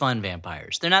be those fun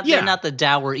vampires. They're not. Yeah. They're not the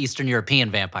dour Eastern European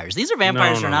vampires. These are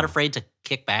vampires who are not No. afraid to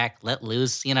kick back, let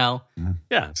loose. Yeah, they know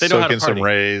how Soak to in some party.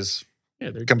 rays, Yeah,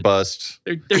 they're combust.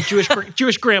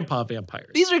 Jewish grandpa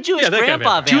vampires. These are Jewish that kind of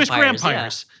grandpa Jewish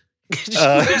vampires. grandpires.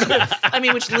 Yeah. I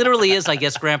mean, which literally is, I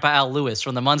guess, Grandpa Al Lewis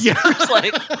from the Munsters.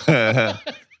 Like,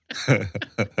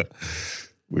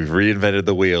 We've reinvented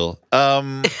the wheel.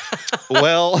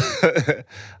 Well,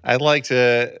 I'd like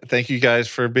to thank you guys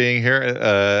for being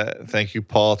here. Thank you,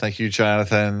 Paul. Thank you,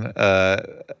 Jonathan.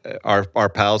 Our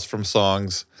pals from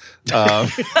Songs.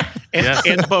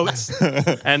 And boats.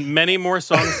 And many more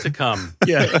songs to come.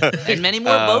 Yeah. and many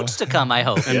more boats to come, I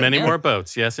hope. And many more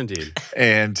boats. Yes, indeed.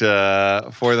 And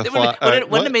for the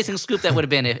what an amazing scoop that would have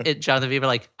been if Jonathan Bieber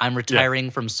like, I'm retiring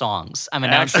from Songs. I'm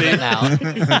announcing it now.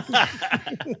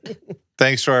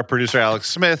 Thanks to our producer,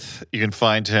 Alex Smith. You can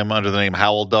find him under the name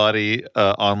Howell Doughty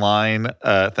online.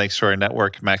 Thanks to our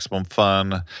network, Maximum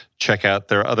Fun. Check out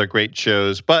their other great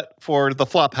shows. But for the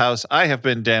Flophouse, I have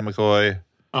been Dan McCoy.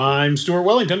 I'm Stuart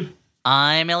Wellington.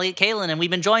 I'm Elliot Kalin, and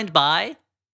we've been joined by...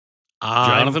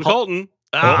 Jonathan Coulton.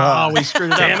 We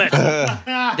screwed it Damn up.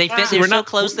 it. They're so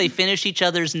close, they finish each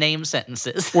other's name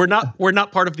sentences. We're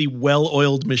not part of the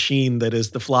well-oiled machine that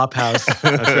is the Flophouse.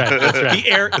 That's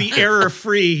right. The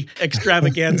error-free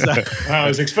extravaganza. I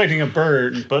was expecting a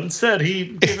bird, but instead he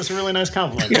gave us a really nice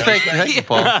compliment. Thank you,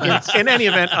 Paul. In any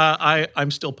event,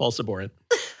 I'm still Paul Sabourin.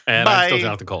 And Bye. I'm still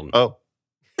Jonathan Coulton. Oh,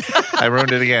 I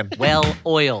ruined it again.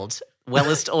 Well-oiled.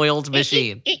 Wellest oiled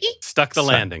machine. Stuck the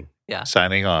landing. Yeah.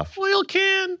 Signing off. Oil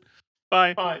can.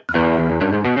 Bye. Bye.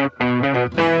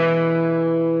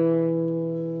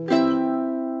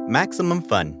 Maximum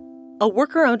Fun A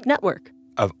worker-owned network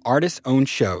of artist-owned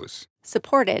shows.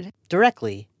 supported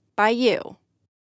Directly by you.